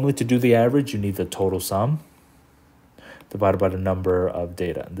 normally to do the average, you need the total sum divided by the number of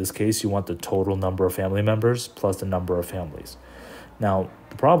data. In this case, you want the total number of family members plus the number of families. Now,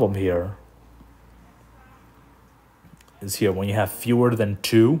 the problem here is here when you have fewer than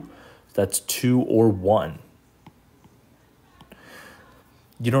 2, that's 2 or 1.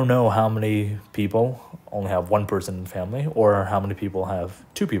 You don't know how many people only have 1 person in the family or how many people have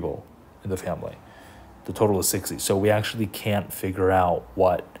 2 people in the family. The total is 60. So we actually can't figure out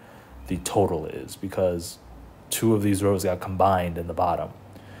what the total is because 2 of these rows got combined in the bottom.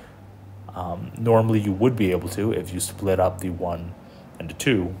 Normally you would be able to if you split up the 1 and the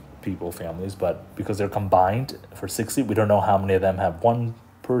 2 people families, but because they're combined for 60, we don't know how many of them have 1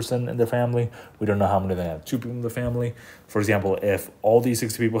 person in their family. We don't know how many of them have 2 people in the family. For example, if all these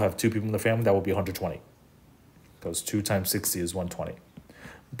 60 people have 2 people in the family, that would be 120. Because 2 times 60 is 120.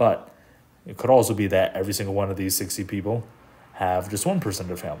 But it could also be that every single one of these 60 people have just 1 person in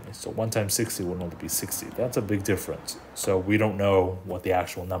their family. So 1 times 60 would only be 60. That's a big difference. So we don't know what the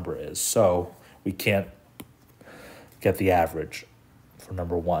actual number is. So we can't get the average for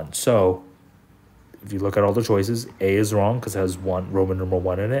number 1. So if you look at all the choices, A is wrong because it has Roman numeral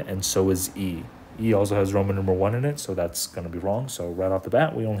 1 in it, and so is E. E also has Roman numeral 1 in it, so that's going to be wrong. So right off the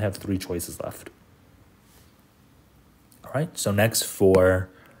bat, we only have 3 choices left. All right, so next for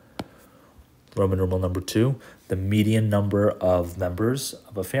Roman numeral number 2, the median number of members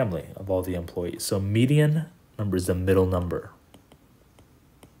of a family, of all the employees. So median number is the middle number.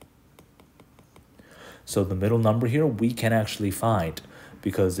 So the middle number here, we can actually find,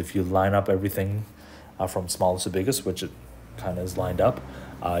 because if you line up everything from smallest to biggest, which it kind of is lined up,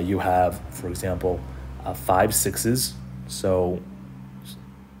 you have, for example, 5 6s. So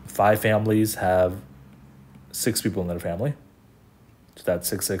 5 families have 6 people in their family. So that's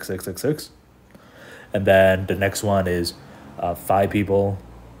 6, 6, 6, 6, 6. And then the next one is 15 people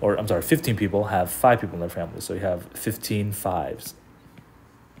have 5 people in their family. So you have 15 5s,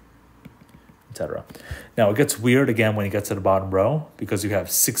 etc. Now it gets weird again when you get to the bottom row because you have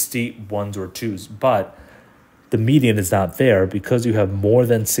 60 1s or 2s, but the median is not there because you have more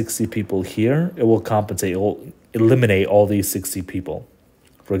than 60 people here. It will compensate, it will eliminate all these 60 people.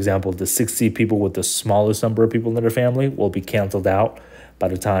 For example, the 60 people with the smallest number of people in their family will be canceled out by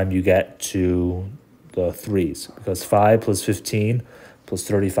the time you get to the 3s, because 5 plus 15 plus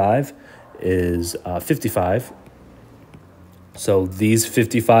 35 is 55. So these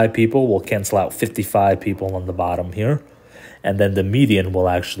 55 people will cancel out 55 people on the bottom here. And then the median will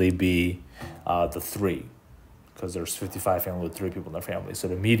actually be the 3, because there's 55 families with 3 people in their family. So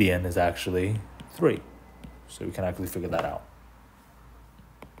the median is actually 3. So we can actually figure that out.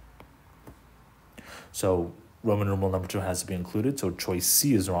 So Roman numeral number 2 has to be included. So choice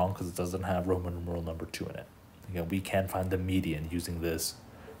C is wrong because it doesn't have Roman numeral number 2 in it. Again, we can find the median using this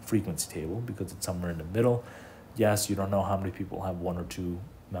frequency table because it's somewhere in the middle. Yes, you don't know how many people have 1 or 2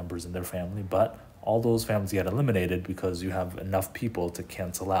 members in their family, but all those families get eliminated because you have enough people to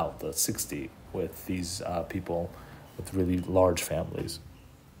cancel out the 60 with these people with really large families.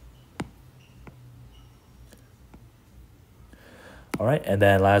 All right, and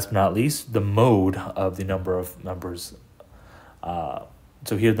then last but not least, the mode of the number of members.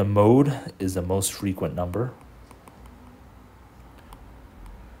 So here the mode is the most frequent number.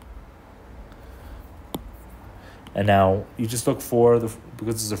 And now you just look for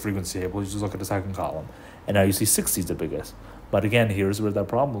because this is a frequency table, you just look at the second column. And now you see 60 is the biggest. But again, here's where that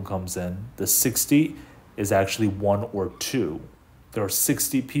problem comes in. The 60 is actually 1 or 2. There are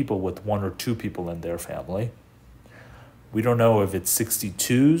 60 people with 1 or 2 people in their family. We don't know if it's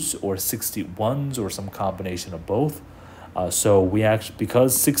 62s or 61s or some combination of both. So we actually,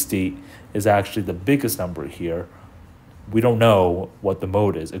 because 60 is actually the biggest number here, we don't know what the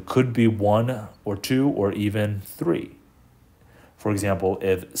mode is. It could be 1 or 2 or even 3. For example,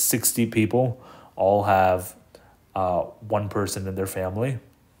 if 60 people all have 1 person in their family,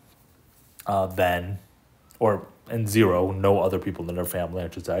 then, or and 0, no other people in their family, I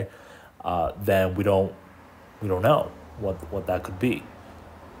should say, then we don't know what that could be.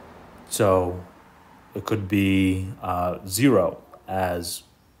 So it could be 0 as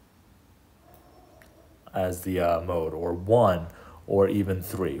the mode, or 1, or even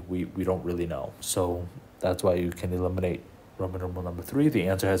 3. We don't really know. So that's why you can eliminate Roman numeral number 3. The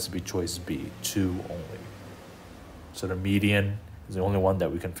answer has to be choice B, 2 only. So the median is the only one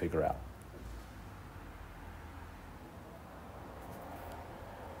that we can figure out.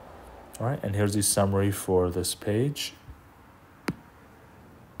 All right, and here's the summary for this page.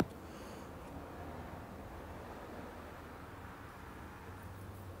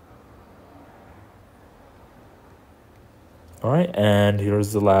 All right, and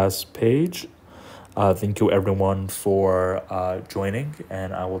here's the last page. Thank you everyone for joining,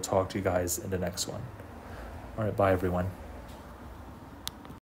 and I will talk to you guys in the next one. All right, bye everyone.